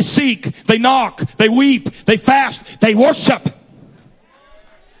 They seek. They knock. They weep. They fast. They worship.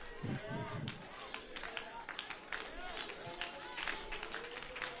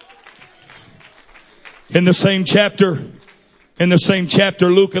 In the same chapter,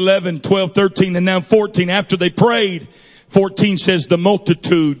 Luke 11, 12, 13, and now 14, after they prayed, 14 says the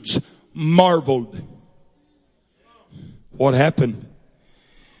multitudes marveled. What happened?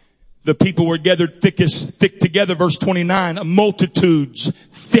 The people were gathered thick together. Verse 29, multitudes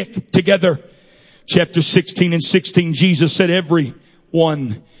thick together. Chapter 16 and 16, Jesus said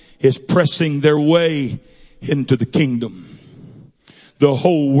everyone is pressing their way into the kingdom. The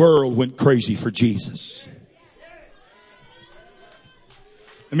whole world went crazy for Jesus.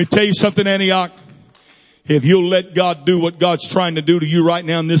 Let me tell you something, Antioch. If you'll let God do what God's trying to do to you right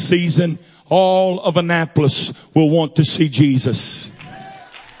now in this season, all of Annapolis will want to see Jesus.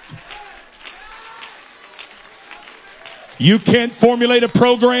 You can't formulate a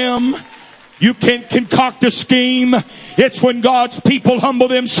program. You can't concoct a scheme. It's when God's people humble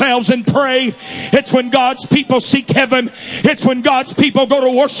themselves and pray. It's when God's people seek heaven. It's when God's people go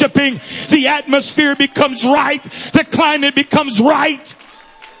to worshiping. The atmosphere becomes right. The climate becomes right.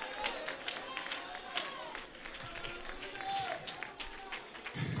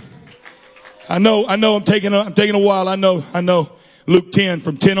 I know I'm taking a while. I know. Luke 10,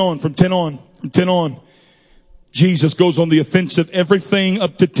 from 10 on. Jesus goes on the offensive. Everything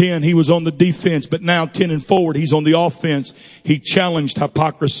up to 10, he was on the defense, but now 10 and forward, he's on the offense. He challenged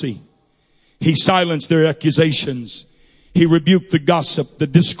hypocrisy. He silenced their accusations. He rebuked the gossip, the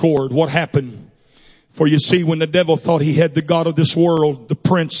discord. What happened? For you see, when the devil thought he had the God of this world, the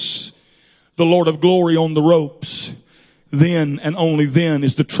prince, the Lord of glory on the ropes, then and only then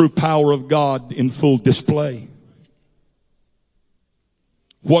is the true power of God in full display.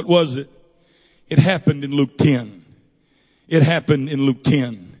 What was it? It happened in Luke 10. It happened in Luke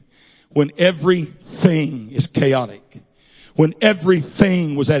 10 when everything is chaotic, when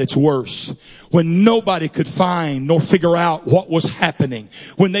everything was at its worst, when nobody could find nor figure out what was happening,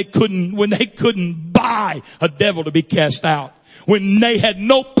 when they couldn't buy a devil to be cast out, when they had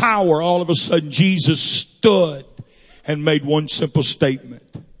no power. All of a sudden Jesus stood and made one simple statement.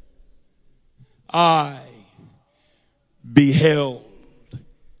 I beheld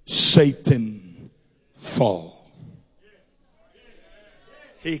Satan fall.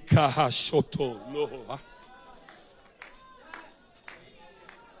 He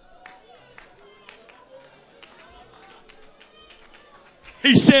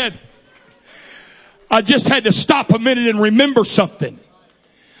said, I just had to stop a minute and remember something.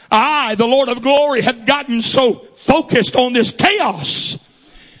 I, the Lord of glory, have gotten so focused on this chaos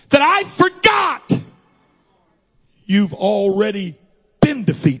that I forgot you've already been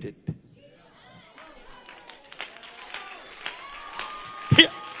defeated.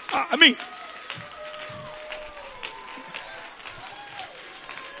 I mean,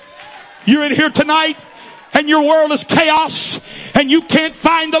 you're in here tonight and your world is chaos and you can't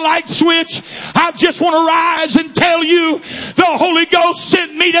find the light switch. I just want to rise and tell you, the Holy Ghost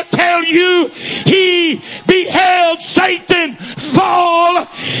sent me to tell you, he beheld Satan fall.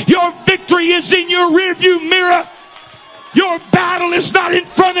 Your victory is in your rearview mirror. Your battle is not in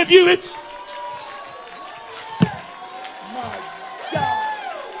front of you. It's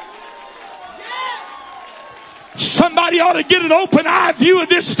Somebody Somebody ought to get an open eye view of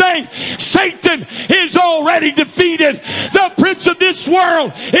this thing. Satan is already defeated. The prince of this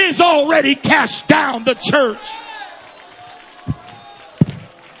world is already cast down. The church.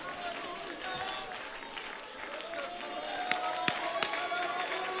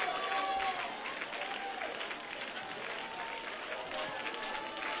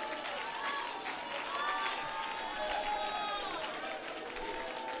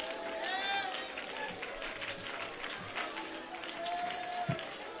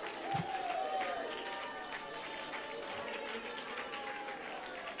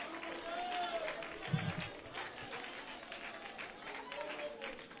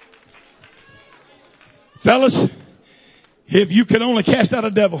 Fellas, if you could only cast out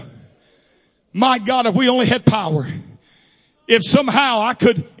a devil, my God, if we only had power, if somehow I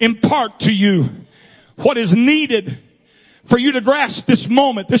could impart to you what is needed for you to grasp this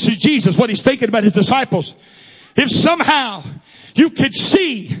moment. This is Jesus, what he's thinking about his disciples. If somehow you could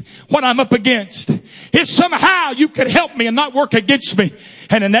see what I'm up against, if somehow you could help me and not work against me.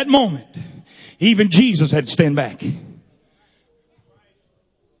 And in that moment, even Jesus had to stand back.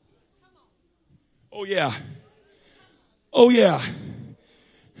 Oh yeah. Oh yeah.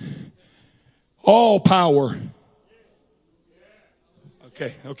 All power.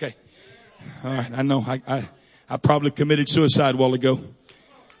 Okay. All right. I know I probably committed suicide a while ago.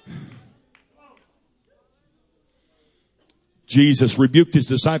 Jesus rebuked his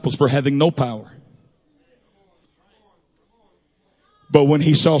disciples for having no power. But when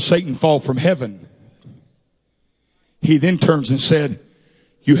he saw Satan fall from heaven, he then turns and said,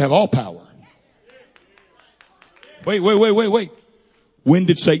 you have all power. Wait. When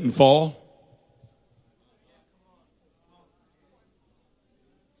did Satan fall?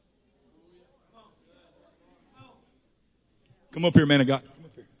 Come up here, man of God. Come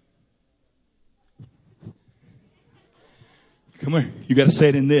up here. Come here. You got to say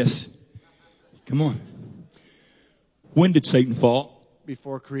it in this. Come on. When did Satan fall?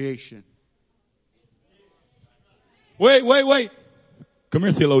 Before creation. Wait. Come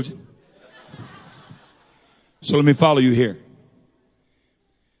here, theologian. So let me follow you here.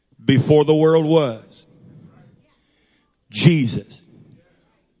 Before the world was, Jesus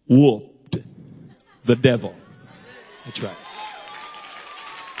whooped the devil. That's right.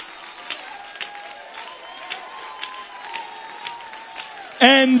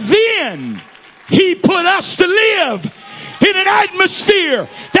 And then he put us to live in an atmosphere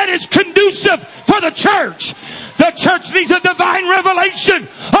that is conducive for the church. The church needs a divine revelation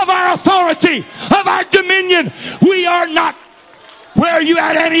of our authority, of our dominion. We are not. Where are you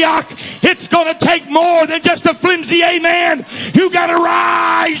at, Antioch? It's going to take more than just a flimsy amen. You got to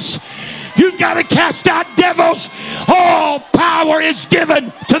rise. You've got to cast out devils. All power is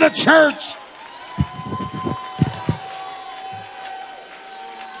given to the church.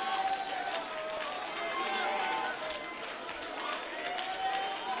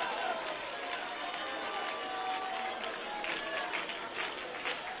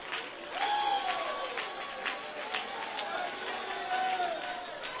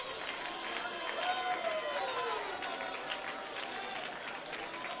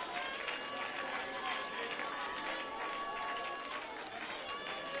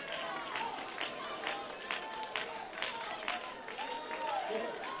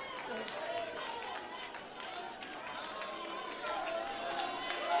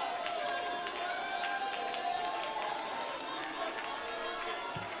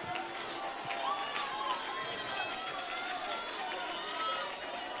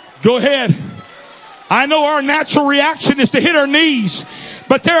 Go ahead. I know our natural reaction is to hit our knees,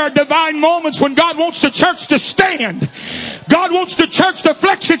 but there are divine moments when God wants the church to stand. God wants the church to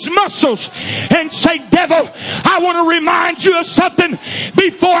flex its muscles and say, devil, I want to remind you of something.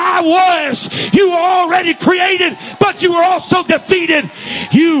 Before I was, you were already created, but you were also defeated.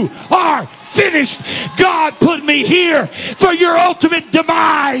 You are finished. God put me here for your ultimate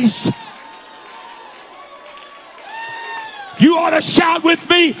demise. You ought to shout with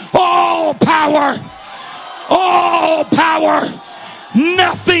me, all power, all power.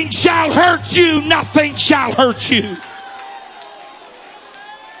 Nothing shall hurt you. Nothing shall hurt you.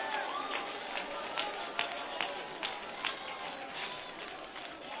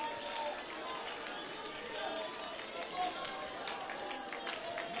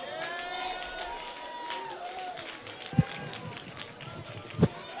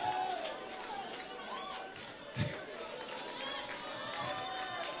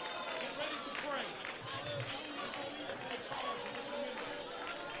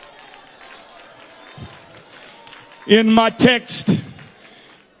 In my text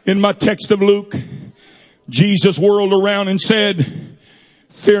of Luke, Jesus whirled around and said,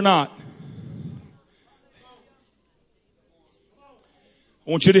 fear not.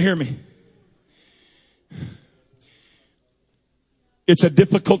 I want you to hear me. It's a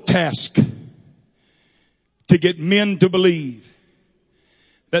difficult task to get men to believe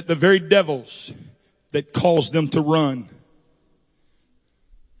that the very devils that caused them to run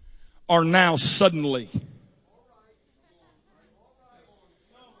are now suddenly.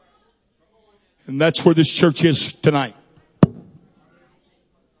 And that's where this church is tonight.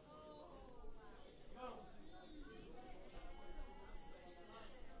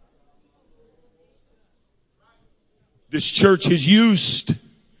 This church is used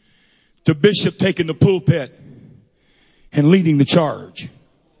to Bishop taking the pulpit and leading the charge.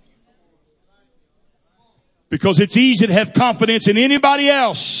 Because it's easy to have confidence in anybody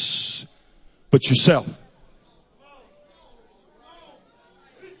else but yourself.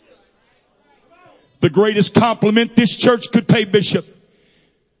 The greatest compliment this church could pay Bishop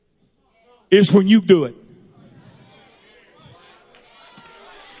is when you do it.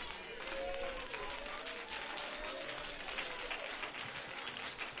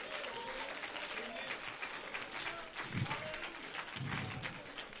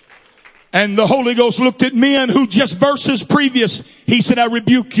 And the Holy Ghost looked at men who just verses previous, he said, I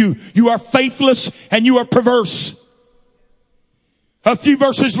rebuke you. You are faithless and you are perverse. A few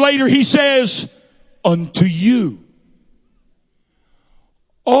verses later, he says, unto you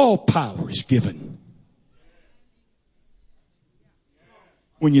all power is given.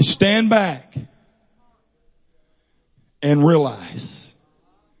 When you stand back and realize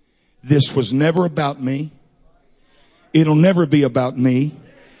this was never about me, it'll never be about me.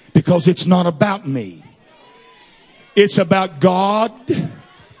 Because it's not about me. It's about God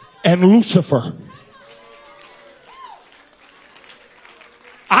and Lucifer.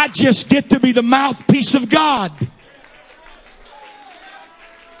 I just get to be the mouthpiece of God.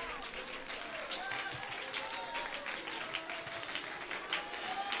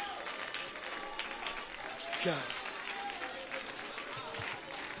 God.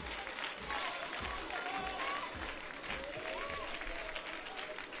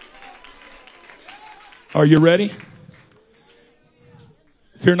 Are you ready?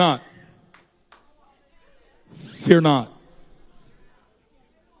 Fear not. Fear not.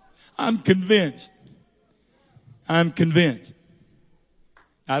 I'm convinced. I'm convinced.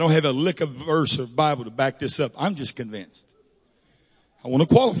 I don't have a lick of verse or Bible to back this up. I'm just convinced. I want to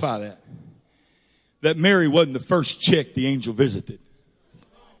qualify that. That Mary wasn't the first chick the angel visited.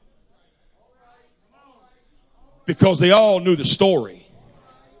 Because they all knew the story.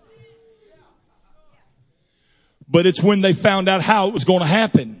 But it's when they found out how it was going to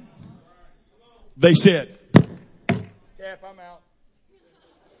happen. They said, Cap, I'm out.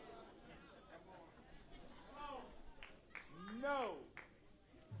 No.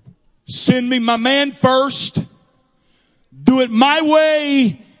 Send me my man first. Do it my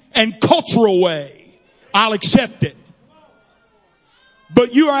way and cultural way. I'll accept it.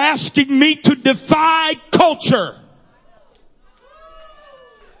 But you are asking me to defy culture.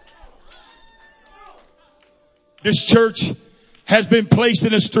 This church has been placed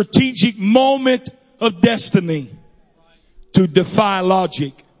in a strategic moment of destiny to defy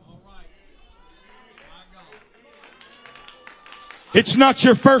logic. It's not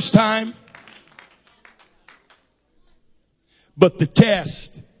your first time, but the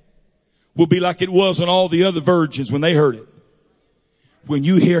test will be like it was on all the other virgins when they heard it. When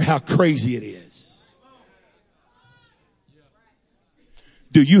you hear how crazy it is.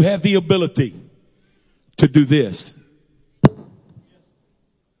 Do you have the ability to do this? Let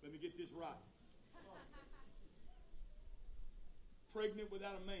me get this right. Pregnant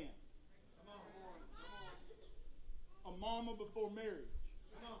without a man. A mama before marriage.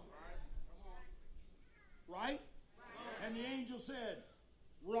 Right? And the angel said,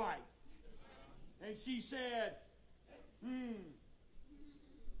 right. And she said,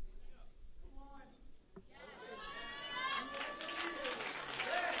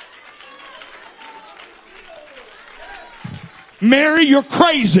 Mary, you're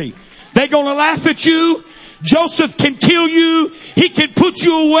crazy. They're going to laugh at you. Joseph can kill you. He can put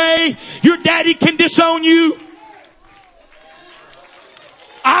you away. Your daddy can disown you.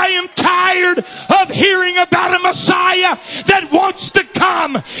 I am tired of hearing about a Messiah that wants to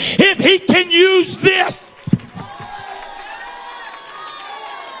come. If he can use this.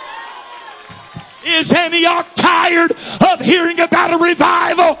 Is Antioch tired of hearing about a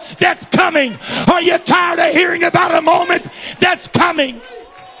revival that's coming? Are you tired of hearing about a moment that's coming?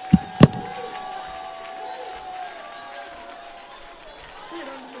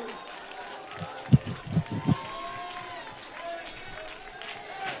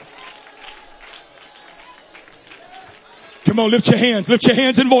 on, lift your hands. Lift your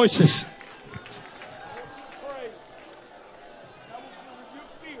hands and voices.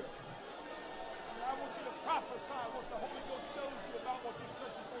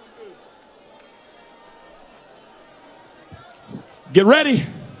 Get ready.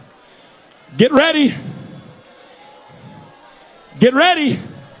 Get ready. Get ready.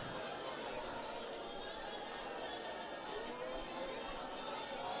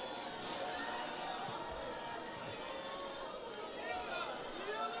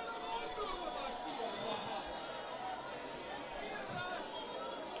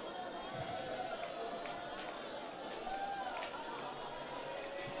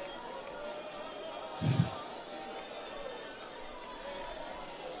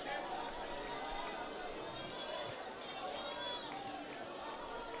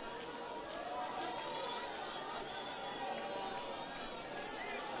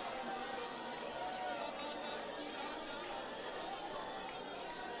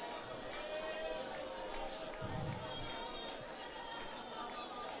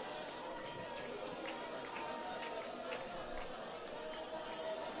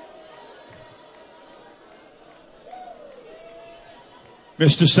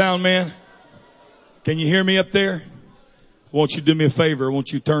 Mr. Soundman, can you hear me up there? I want you to do me a favor. I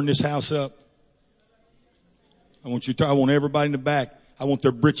want you to turn this house up. I want everybody in the back. I want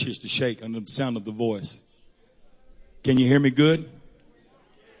their britches to shake under the sound of the voice. Can you hear me good?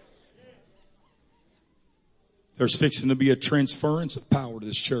 There's fixing to be a transference of power to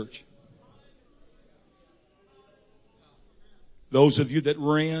this church. Those of you that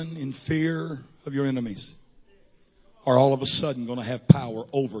ran in fear of your enemies are all of a sudden going to have power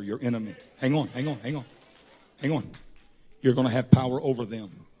over your enemy. Hang on. You're going to have power over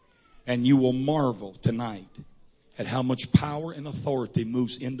them. And you will marvel tonight at how much power and authority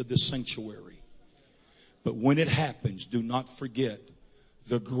moves into this sanctuary. But when it happens, do not forget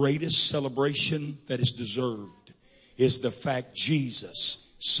the greatest celebration that is deserved is the fact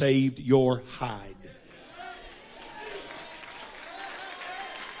Jesus saved your hide.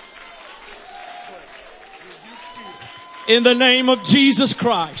 In the name of Jesus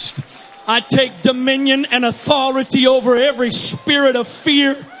Christ, I take dominion and authority over every spirit of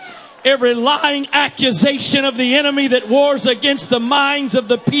fear, every lying accusation of the enemy that wars against the minds of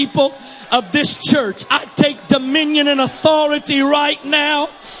the people of this church. I take dominion and authority right now.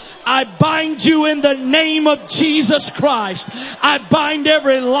 I bind you in the name of Jesus Christ. I bind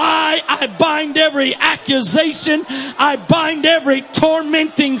every lie. I bind every accusation. I bind every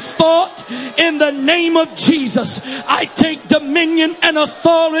tormenting thought in the name of Jesus. I take dominion and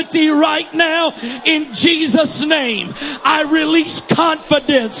authority right now in Jesus' name. I release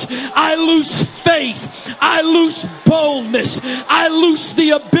confidence. I loose faith. I loose boldness. I loose the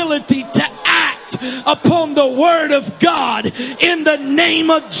ability to act upon the word of God in the name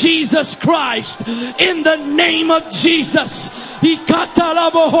of Jesus Christ. In the name of Jesus. In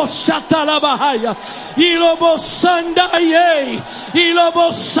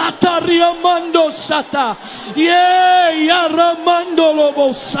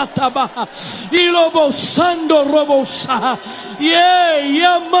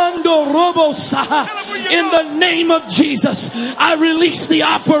the name of Jesus, I release the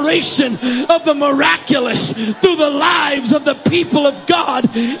operation of the miraculous through the lives of the people of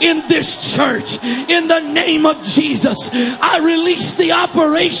God in this church. In the name of Jesus, I release the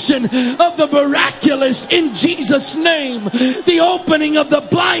operation of the miraculous in Jesus' name. The opening of the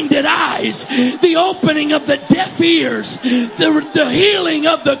blinded eyes, the opening of the deaf ears, the healing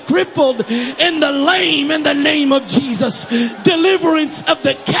of the crippled and the lame in the name of Jesus. Deliverance of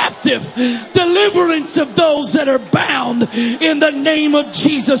the captive, deliverance of those that are bound in the name of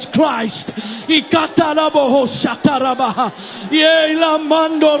Jesus Christ. In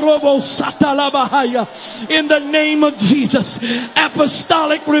the name of Jesus,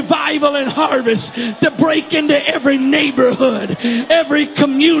 apostolic revival and harvest to break into every neighborhood, every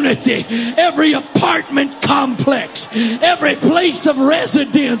community, every apartment complex, every place of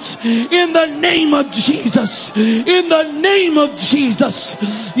residence in the name of Jesus. In the name of Jesus.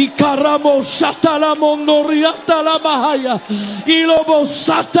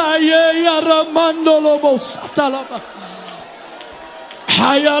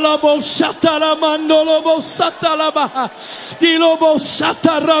 Hayalabo Sataramandolobo Satalabaha. Dilobo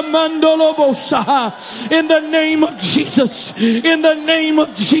Sataramandolobo Saha. In the name of Jesus. In the name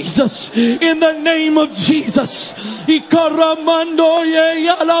of Jesus. In the name of Jesus. Ikaramando ye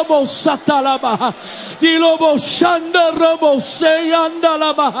yalabo Satalabaha. Dilobo Shandarabo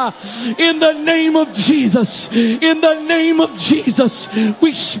Seyandalabaha. In the name of Jesus. In the name of Jesus.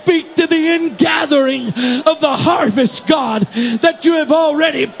 We speak to the ingathering of the harvest, God, that you have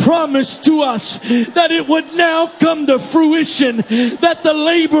already promised to us, that it would now come to fruition, that the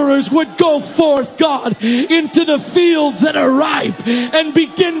laborers would go forth, God, into the fields that are ripe and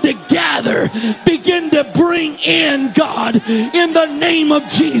begin to gather, begin to bring in, God, in the name of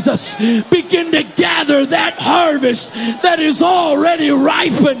Jesus, begin to gather that harvest that is already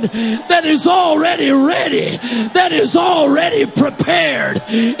ripened, that is already ready, that is already prepared,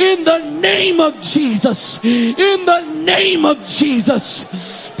 in the name of Jesus, in the name of Jesus.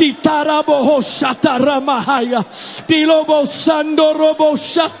 Titaraboho Shataramahaya. Tilobo Sandorobo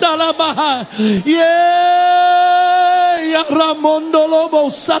Shatalamaha. Yeah, Ramondolobo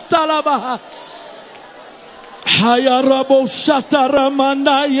Satalabaha. Hayarabo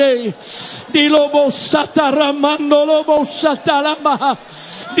Sataramandaye. Dilobo Sataramandolobo Satalamaha.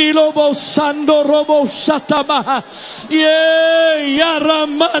 Dilobo Sandorobo Satamaha.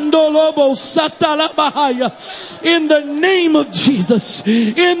 Yaramandolobo Satalabahaya. In the name of Jesus.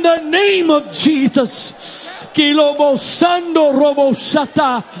 In the name of Jesus. Kilobo Sando Robo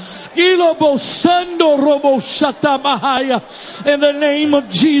Shata. Kilobo Sando Robo Shata Mahaya. In the name of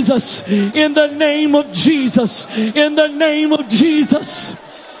Jesus. In the name of Jesus. In the name of Jesus.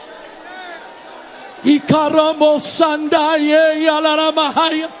 Ikaramo Sandaye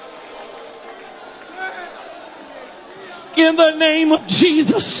Yalaramahaya. In the name of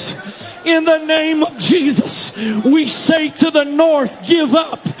Jesus. In the name of Jesus. We say to the north, give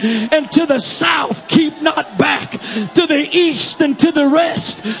up, and to the south, keep not back, to the east and to the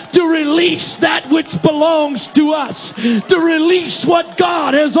west, to release that which belongs to us, to release what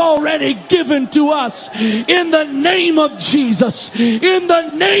God has already given to us. In the name of Jesus. In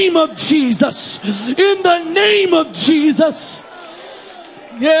the name of Jesus. In the name of Jesus.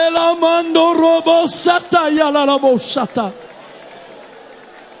 Yelamando robo sata yalarabo sata.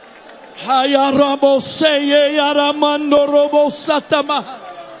 Hayarabo seye yaramando robo sata ma.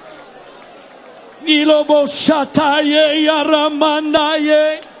 Nilobo sata ye yaramanda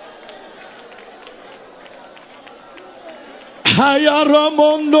ye.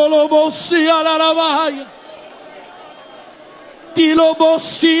 Hayaramondo lobo siyalarabaya. Tilobo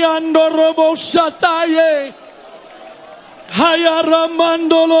siyando robo sata ye.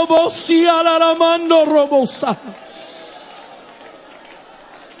 Hayaramando lobo sialaramando robosa.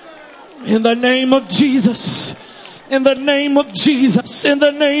 In the name of Jesus. In the name of Jesus. In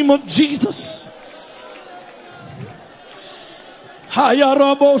the name of Jesus.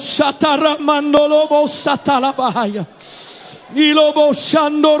 Hayarabo shataramando lobo satalabahaya. Ilobo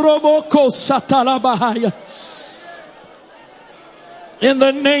shando roboko satalabahaya. In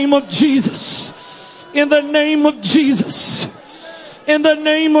the name of Jesus. In the name of Jesus. In the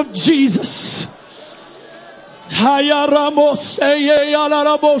name of Jesus. Hayaramo seye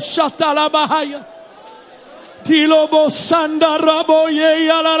alarabo shatalabahaya. Tilobo sandarabo ye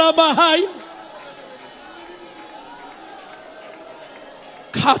alarabahaya.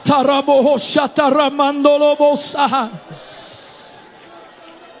 Katarabo shataramandolobo saha.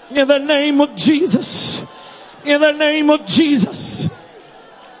 In the name of Jesus. In the name of Jesus.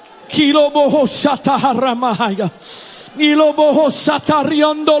 Kiloboho shataharamahaya. Iloboho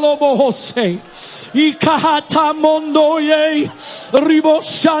satariondoloboho se. Ikahata mondoye.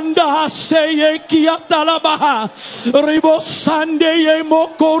 Riboshanda seye kiatalabaha. Ribosandeye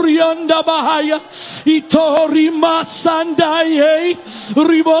mokorianda bahaya. Itori masandaye.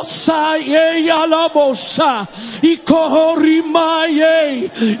 Ribosaye yalabosa. Ikohorimaye.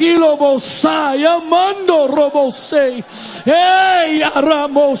 Ilobosaya mando robose. Hey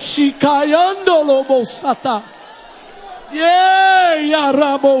aramoshi kayando lobosata. Yeah,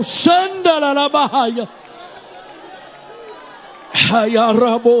 yarabo shanda la bahaya.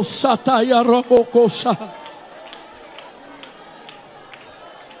 Hayarabo sata yarabo kosha.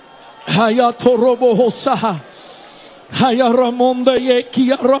 Hayatorobo hosaha. Hayaramonda yeki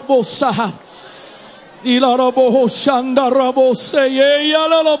yarabo saha. Ilarabo hoshanda rabo seye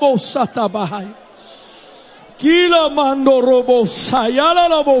yalalabo sata bahaya. Kila mando robo sayala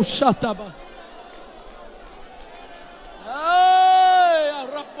labo sata bahaya.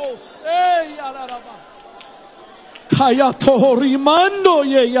 Kayato rimando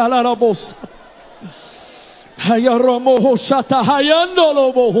ye yalarabos. Hayaramoho shata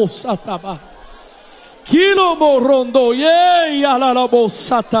hayandolo boho sataba. Kilo morondo ye yalalabo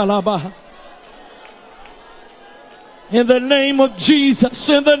satalaba. In the name of Jesus,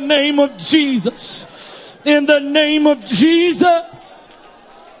 in the name of Jesus, in the name of Jesus.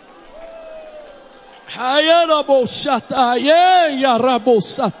 Hayarabo shata ye yarabo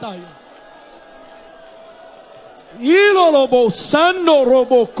sataya. Ilolobo sando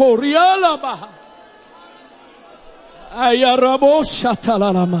robo korialaba. Ayarabo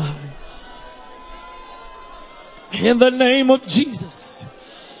shatalalama. In the name of Jesus.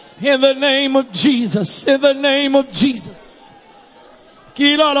 In the name of Jesus. In the name of Jesus.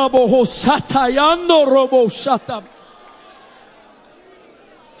 Kilalabo satayando robo shata.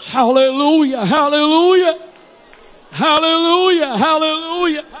 Hallelujah. Hallelujah. Hallelujah.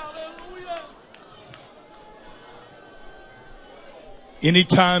 Hallelujah.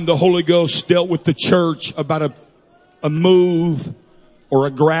 Anytime the Holy Ghost dealt with the church about a move or a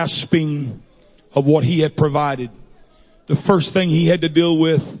grasping of what he had provided, the first thing he had to deal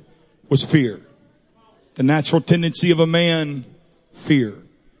with was fear. The natural tendency of a man, fear.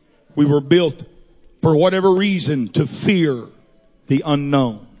 We were built for whatever reason to fear the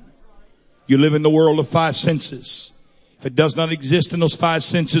unknown. You live in the world of five senses. If it does not exist in those five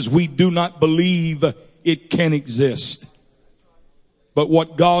senses, we do not believe it can exist. But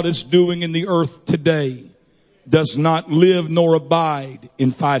what God is doing in the earth today does not live nor abide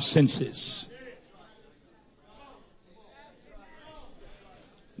in five senses.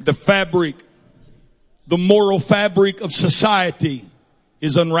 The fabric, the moral fabric of society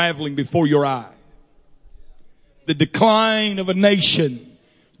is unraveling before your eye. The decline of a nation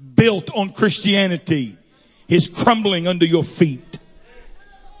built on Christianity is crumbling under your feet.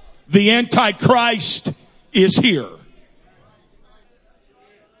 The Antichrist is here.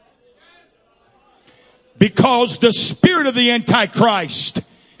 Because the spirit of the Antichrist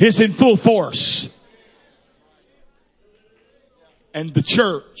is in full force. And the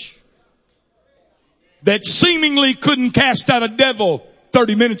church that seemingly couldn't cast out a devil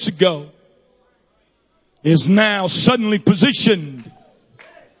 30 minutes ago is now suddenly positioned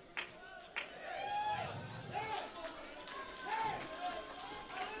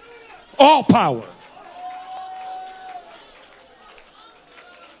all power.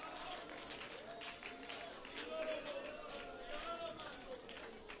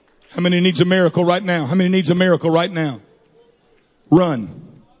 How many needs a miracle right now? How many needs a miracle right now?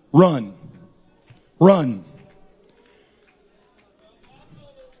 Run, run, run.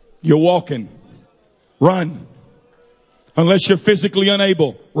 You're walking. Run. Unless you're physically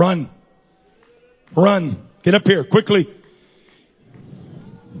unable. Run. Run. Get up here quickly.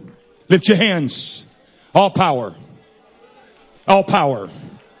 Lift your hands. All power. All power.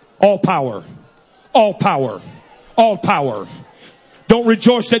 All power. All power. All power. Don't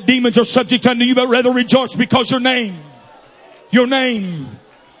rejoice that demons are subject unto you, but rather rejoice because your name,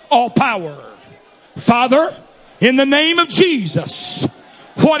 all power. Father, in the name of Jesus,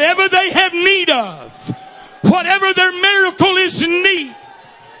 whatever they have need of, whatever their miracle is need,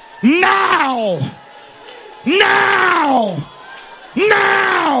 now,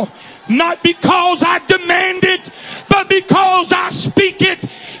 not because I demand it, but because I speak it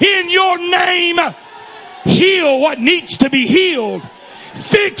in your name. Heal what needs to be healed.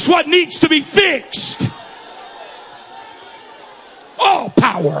 Fix what needs to be fixed. All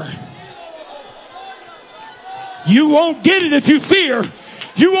power. You won't get it if you fear.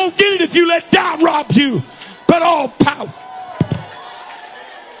 You won't get it if you let doubt rob you. But all power.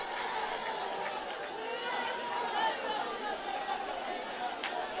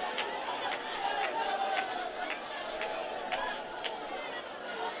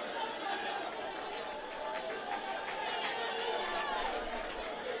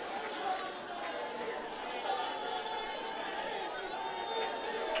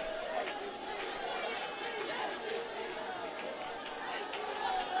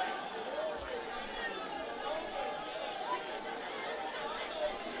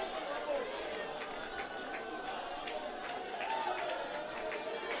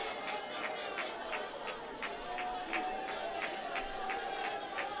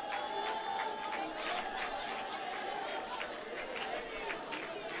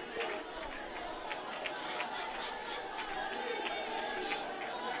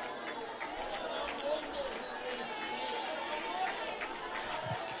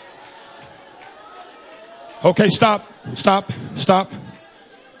 Okay, stop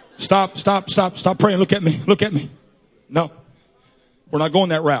praying. Look at me. No, we're not going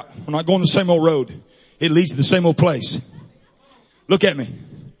that route. We're not going the same old road. It leads to the same old place. Look at me.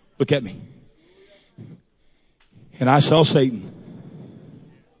 And I saw Satan.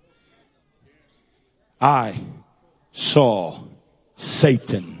 I saw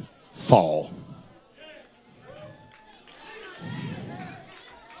Satan fall.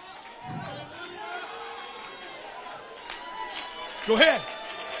 Go ahead.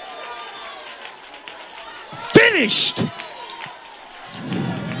 Finished.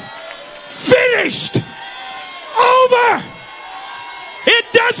 Finished. Over. It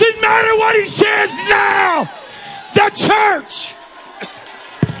doesn't matter what he says now. The church.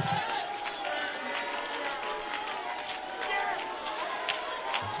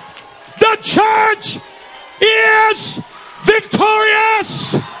 The church is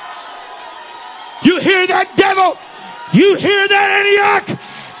victorious. You hear that, devil? You hear that, Antioch?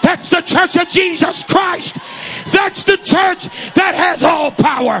 That's the church of Jesus Christ. That's the church that has all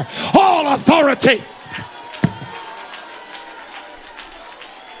power, all authority.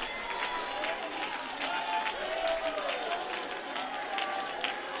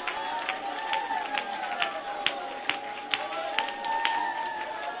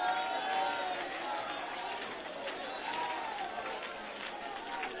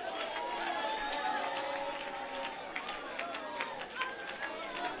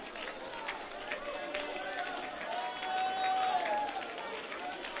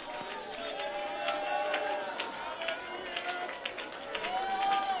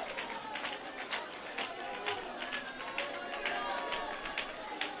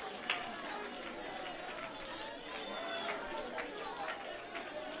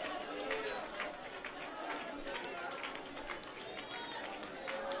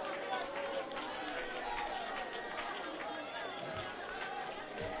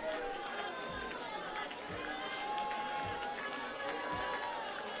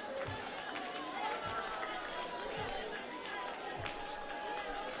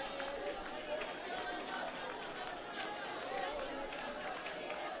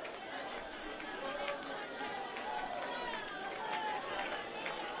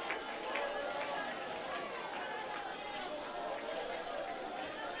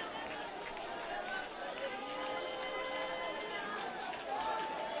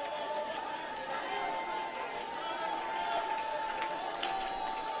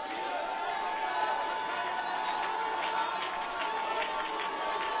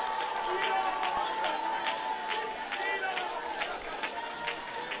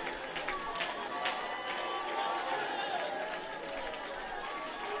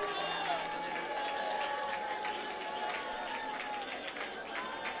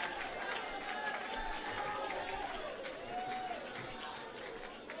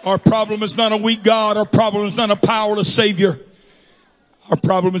 Our problem is not a weak God. Our problem is not a powerless Savior. Our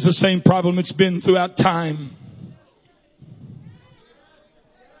problem is the same problem it's been throughout time.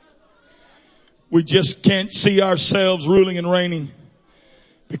 We just can't see ourselves ruling and reigning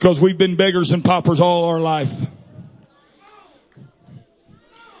because we've been beggars and paupers all our life.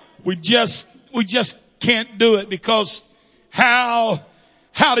 We just can't do it because how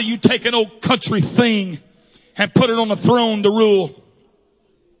do you take an old country thing and put it on the throne to rule?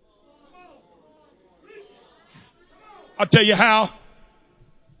 I'll tell you how.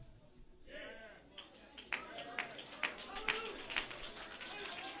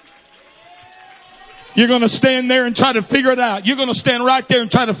 You're going to stand there and try to figure it out. You're going to stand right there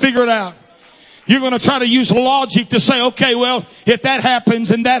and try to figure it out. You're going to try to use logic to say, okay, well, if that happens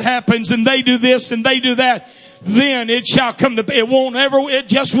and they do this and they do that, then it shall come to, it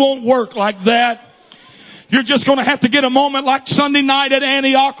just won't work like that. You're just going to have to get a moment like Sunday night at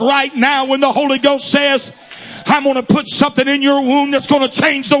Antioch right now when the Holy Ghost says, I'm going to put something in your womb that's going to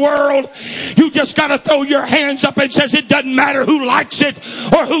change the world. You just got to throw your hands up and says, it doesn't matter who likes it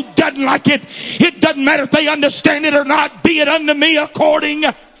or who doesn't like it. It doesn't matter if they understand it or not. Be it unto me according.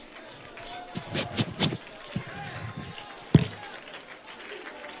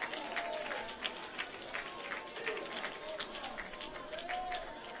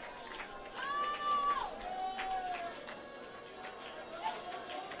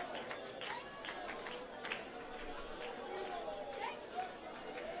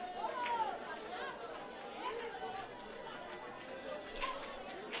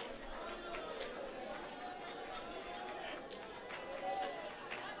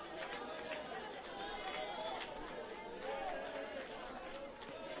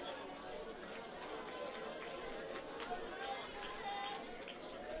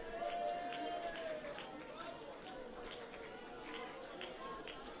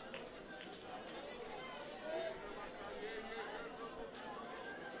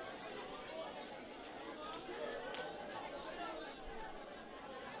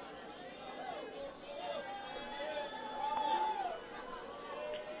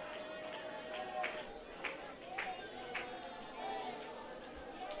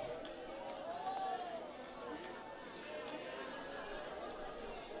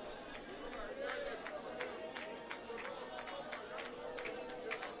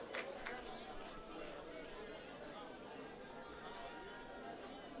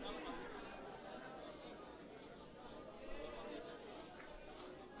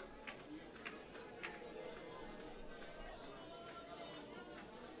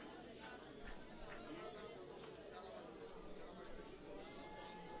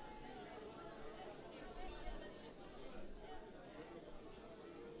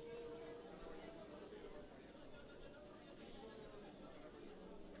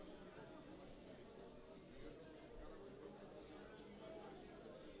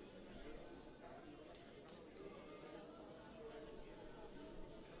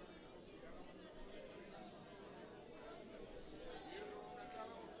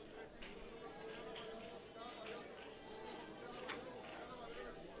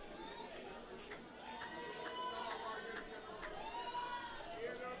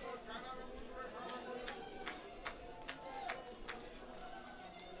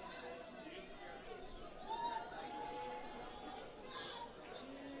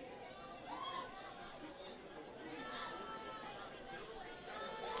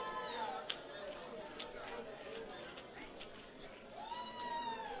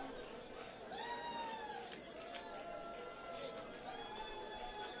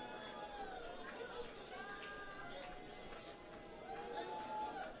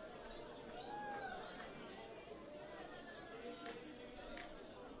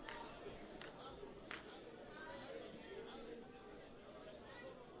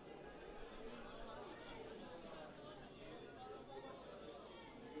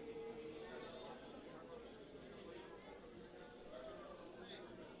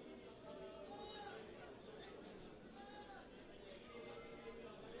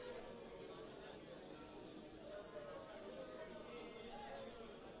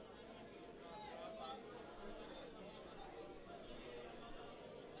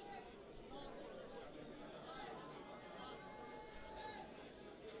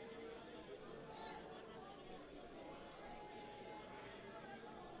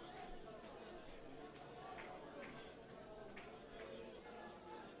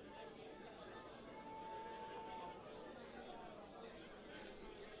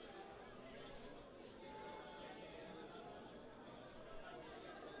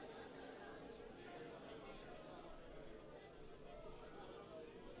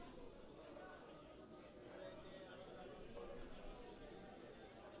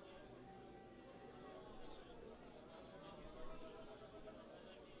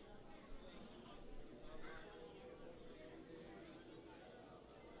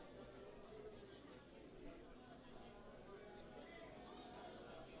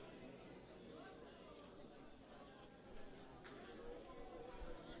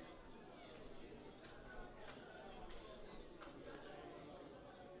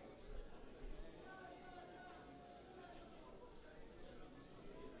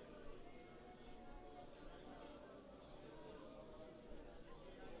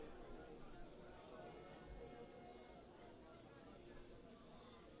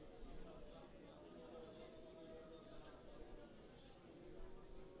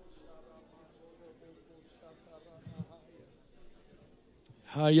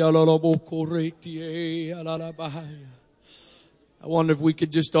 I wonder if we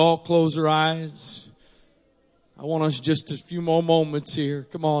could just all close our eyes. I want us just a few more moments here.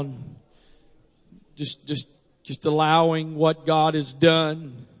 Come on. Just allowing what God has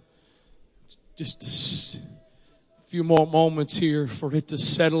done. Just a few more moments here for it to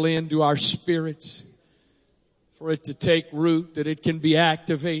settle into our spirits. For it to take root, that it can be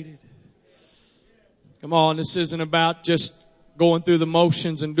activated. Come on, this isn't about just going through the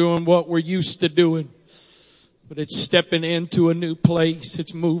motions and doing what we're used to doing. But it's stepping into a new place.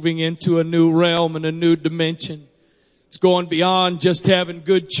 It's moving into a new realm and a new dimension. It's going beyond just having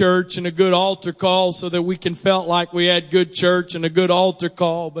good church and a good altar call so that we can felt like we had good church and a good altar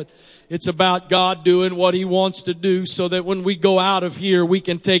call. But it's about God doing what He wants to do so that when we go out of here, we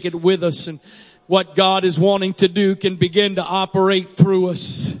can take it with us. And what God is wanting to do can begin to operate through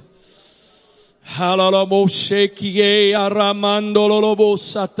us.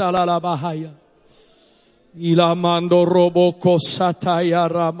 Ilamando roboko sataya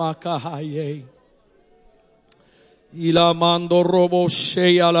ramakahaye. Ilamando robo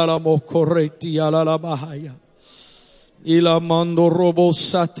sheya la mokoreti ala la bahaya. Ilamando robo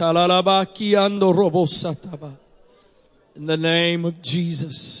satala la baki ando robo sataba. In the name of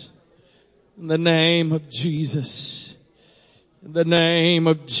Jesus. In the name of Jesus. In the name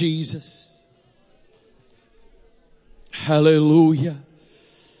of Jesus. Hallelujah.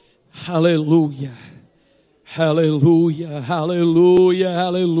 Hallelujah. Hallelujah. Hallelujah.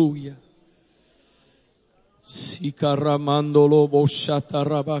 Hallelujah. Sikaramando lobo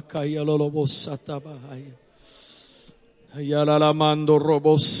shatarabakaya lobo satabahaya. Ayalalamando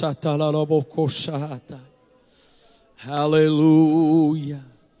robo satala lobo koshata. Hallelujah.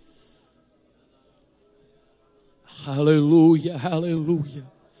 Hallelujah. Hallelujah.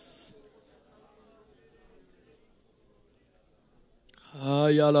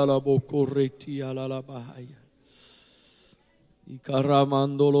 Ayalalabokoreti alalabahaya.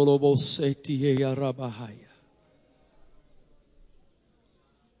 Ikaramando loloboseti eyarabahaya.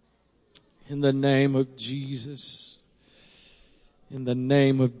 In the name of Jesus. In the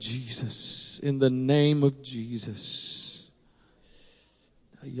name of Jesus. In the name of Jesus.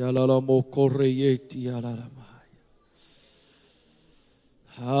 Ayalalamokoreyeti alalamahaya.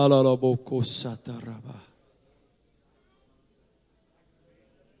 Halalabokosatarabaha.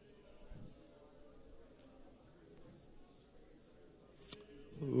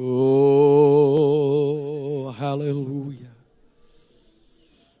 Oh, hallelujah.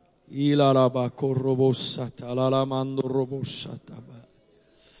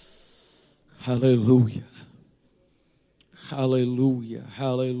 Hallelujah. Hallelujah.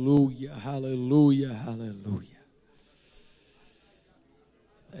 Hallelujah. Hallelujah. Hallelujah.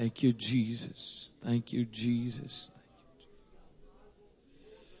 Thank you, Jesus. Thank you, Jesus.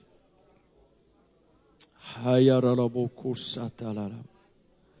 Hayarabokosatalara.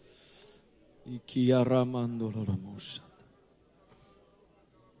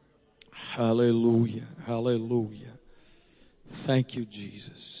 Hallelujah. Hallelujah. Thank you,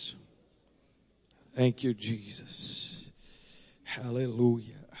 Jesus. Thank you, Jesus.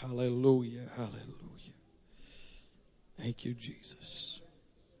 Hallelujah. Hallelujah. Hallelujah. Thank you, Jesus.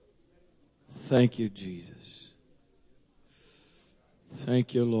 Thank you, Jesus.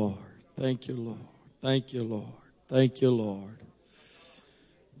 Thank you, Lord. Thank you, Lord. Thank you, Lord. Thank you, Lord.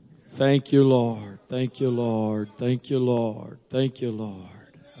 Thank you, Lord. Thank you, Lord. Thank you, Lord. Thank you, Lord.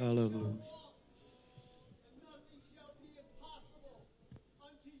 Hallelujah.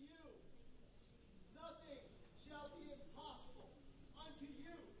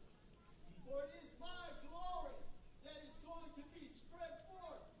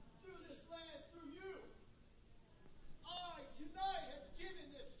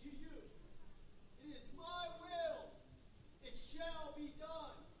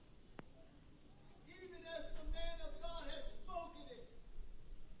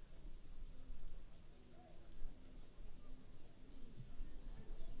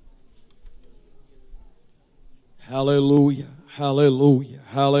 Hallelujah, hallelujah,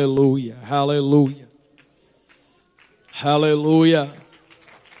 hallelujah, hallelujah, hallelujah,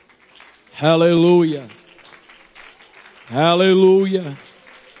 hallelujah, hallelujah,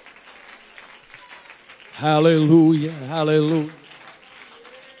 hallelujah, hallelujah,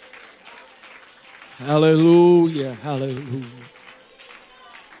 hallelujah, hallelujah,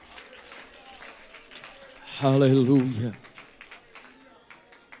 hallelujah,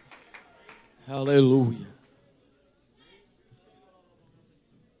 hallelujah.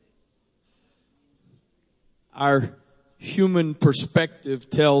 Our human perspective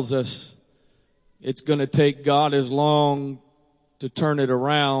tells us it's going to take God as long to turn it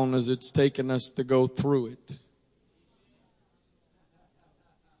around as it's taken us to go through it.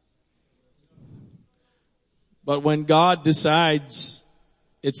 But when God decides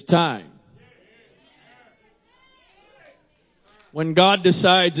it's time, when God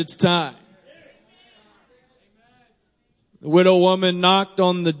decides it's time, the widow woman knocked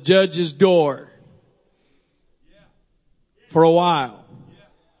on the judge's door for a while.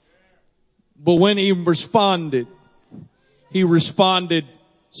 But when he responded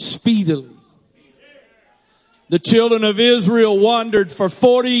speedily. The children of Israel wandered for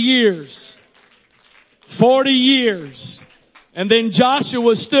 40 years. 40 years. And then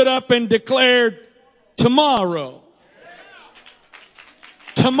Joshua stood up and declared, tomorrow.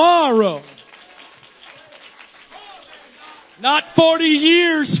 Tomorrow. Not 40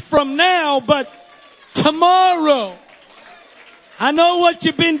 years from now, but tomorrow. I know what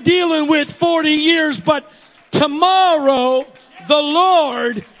you've been dealing with 40 years, but tomorrow the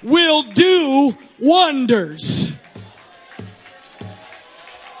Lord will do wonders.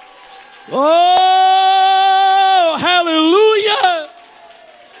 Oh, hallelujah.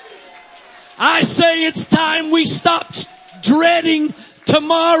 I say it's time we stop dreading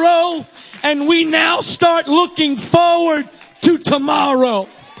tomorrow and we now start looking forward to tomorrow.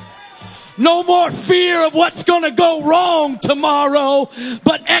 No more fear of what's going to go wrong tomorrow,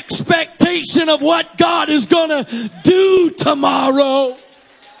 but expectation of what God is going to do tomorrow.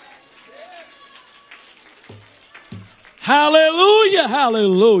 Hallelujah,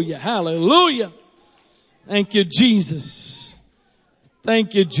 hallelujah, hallelujah. Thank you, Jesus.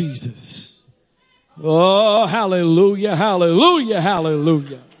 Thank you, Jesus. Oh, hallelujah, hallelujah,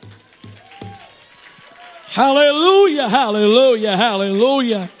 hallelujah. Hallelujah, hallelujah,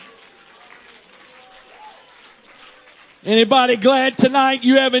 hallelujah. Anybody glad tonight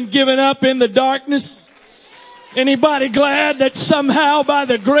you haven't given up in the darkness? Anybody glad that somehow by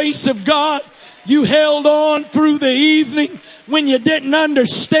the grace of God you held on through the evening when you didn't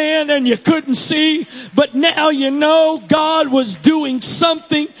understand and you couldn't see, but now you know God was doing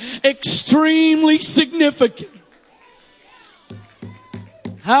something extremely significant.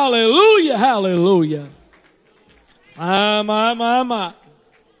 Hallelujah, hallelujah. My.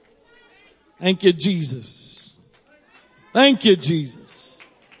 Thank you, Jesus. Thank you, Jesus.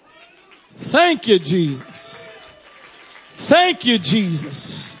 Thank you, Jesus. Thank you,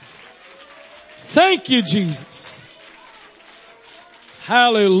 Jesus. Thank you, Jesus.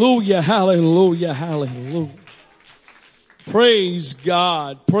 Hallelujah, hallelujah, hallelujah. Praise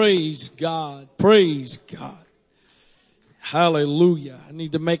God, praise God, praise God. Hallelujah. I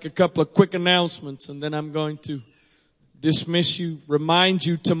need to make a couple of quick announcements and then I'm going to dismiss you, remind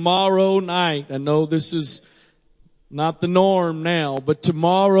you tomorrow night. I know this is not the norm now, but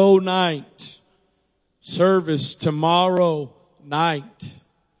tomorrow night, service tomorrow night,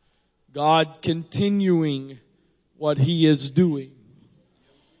 God continuing what He is doing.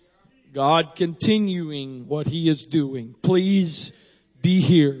 God continuing what He is doing. Please be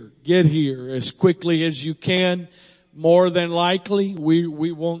here. Get here as quickly as you can. More than likely,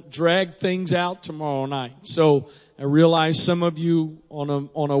 we won't drag things out tomorrow night. So I realize some of you on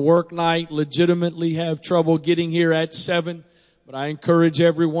a work night legitimately have trouble getting here at 7. But I encourage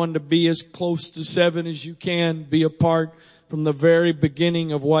everyone to be as close to 7 as you can. Be a part from the very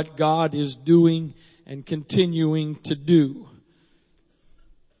beginning of what God is doing and continuing to do.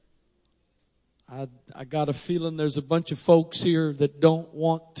 I got a feeling there's a bunch of folks here that don't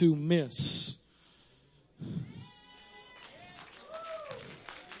want to miss.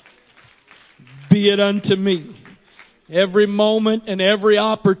 Be it unto me. Every moment and every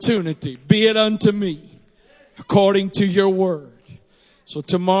opportunity. Be it unto me. According to your word. So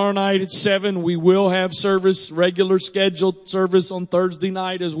tomorrow night at 7, we will have service, regular scheduled service on Thursday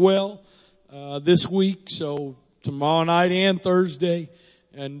night as well. This week. So tomorrow night and Thursday.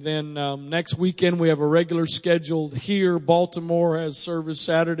 And then next weekend we have a regular scheduled here. Baltimore has service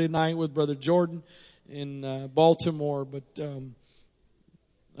Saturday night with Brother Jordan in Baltimore. But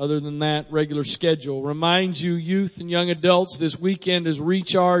other than that, regular schedule. Remind you, youth and young adults, this weekend is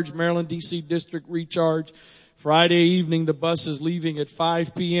Recharge, Maryland, D.C. District Recharge. Friday evening, the bus is leaving at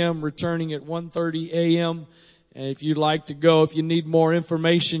 5 p.m., returning at 1:30 a.m. And if you'd like to go, if you need more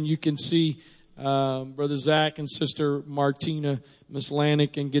information, you can see Brother Zach and Sister Martina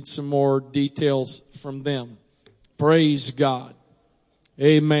Mislanik and get some more details from them. Praise God.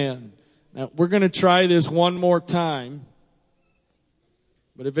 Amen. Now, we're going to try this one more time.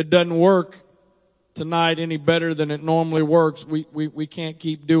 But if it doesn't work tonight any better than it normally works, we can't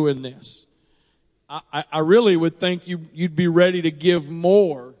keep doing this. I really would think you'd be ready to give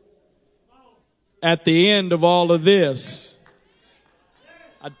more at the end of all of this.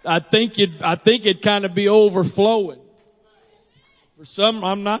 I think it'd kind of be overflowing. For some,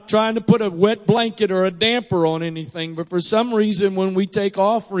 I'm not trying to put a wet blanket or a damper on anything, but for some reason when we take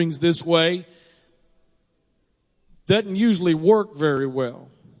offerings this way, it doesn't usually work very well.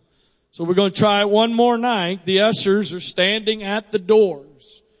 So we're going to try it one more night. The ushers are standing at the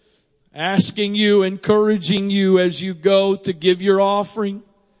doors, asking you, encouraging you as you go to give your offering.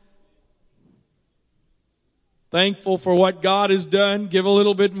 Thankful for what God has done. Give a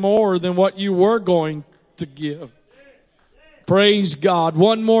little bit more than what you were going to give. Praise God.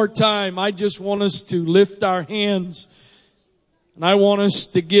 One more time, I just want us to lift our hands. And I want us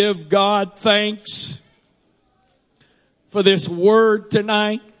to give God thanks for this word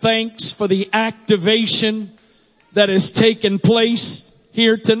tonight. Thanks for the activation that has taken place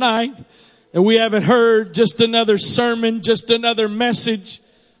here tonight. And we haven't heard just another sermon, just another message.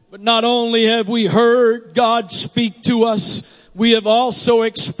 But not only have we heard God speak to us, we have also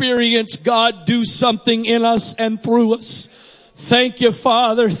experienced God do something in us and through us. Thank you,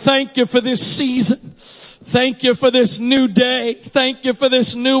 Father. Thank you for this season. Thank you for this new day. Thank you for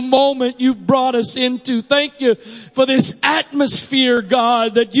this new moment you've brought us into. Thank you for this atmosphere,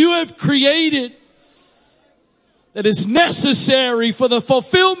 God, that you have created that is necessary for the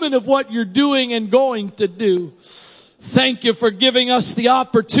fulfillment of what you're doing and going to do. Thank you for giving us the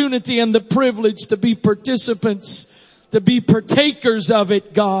opportunity and the privilege to be participants, to be partakers of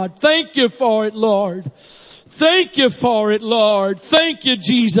it, God. Thank you for it, Lord. Thank you for it, Lord. Thank you,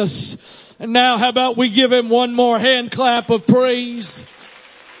 Jesus. And now how about we give him one more hand clap of praise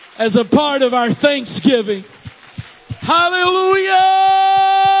as a part of our Thanksgiving. Hallelujah!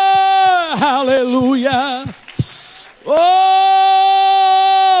 Hallelujah!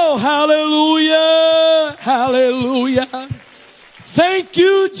 Oh, hallelujah! Hallelujah! Thank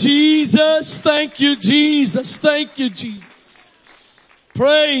you, Jesus. Thank you, Jesus. Thank you, Jesus.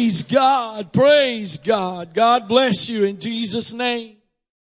 Praise God. Praise God. God bless you in Jesus' name.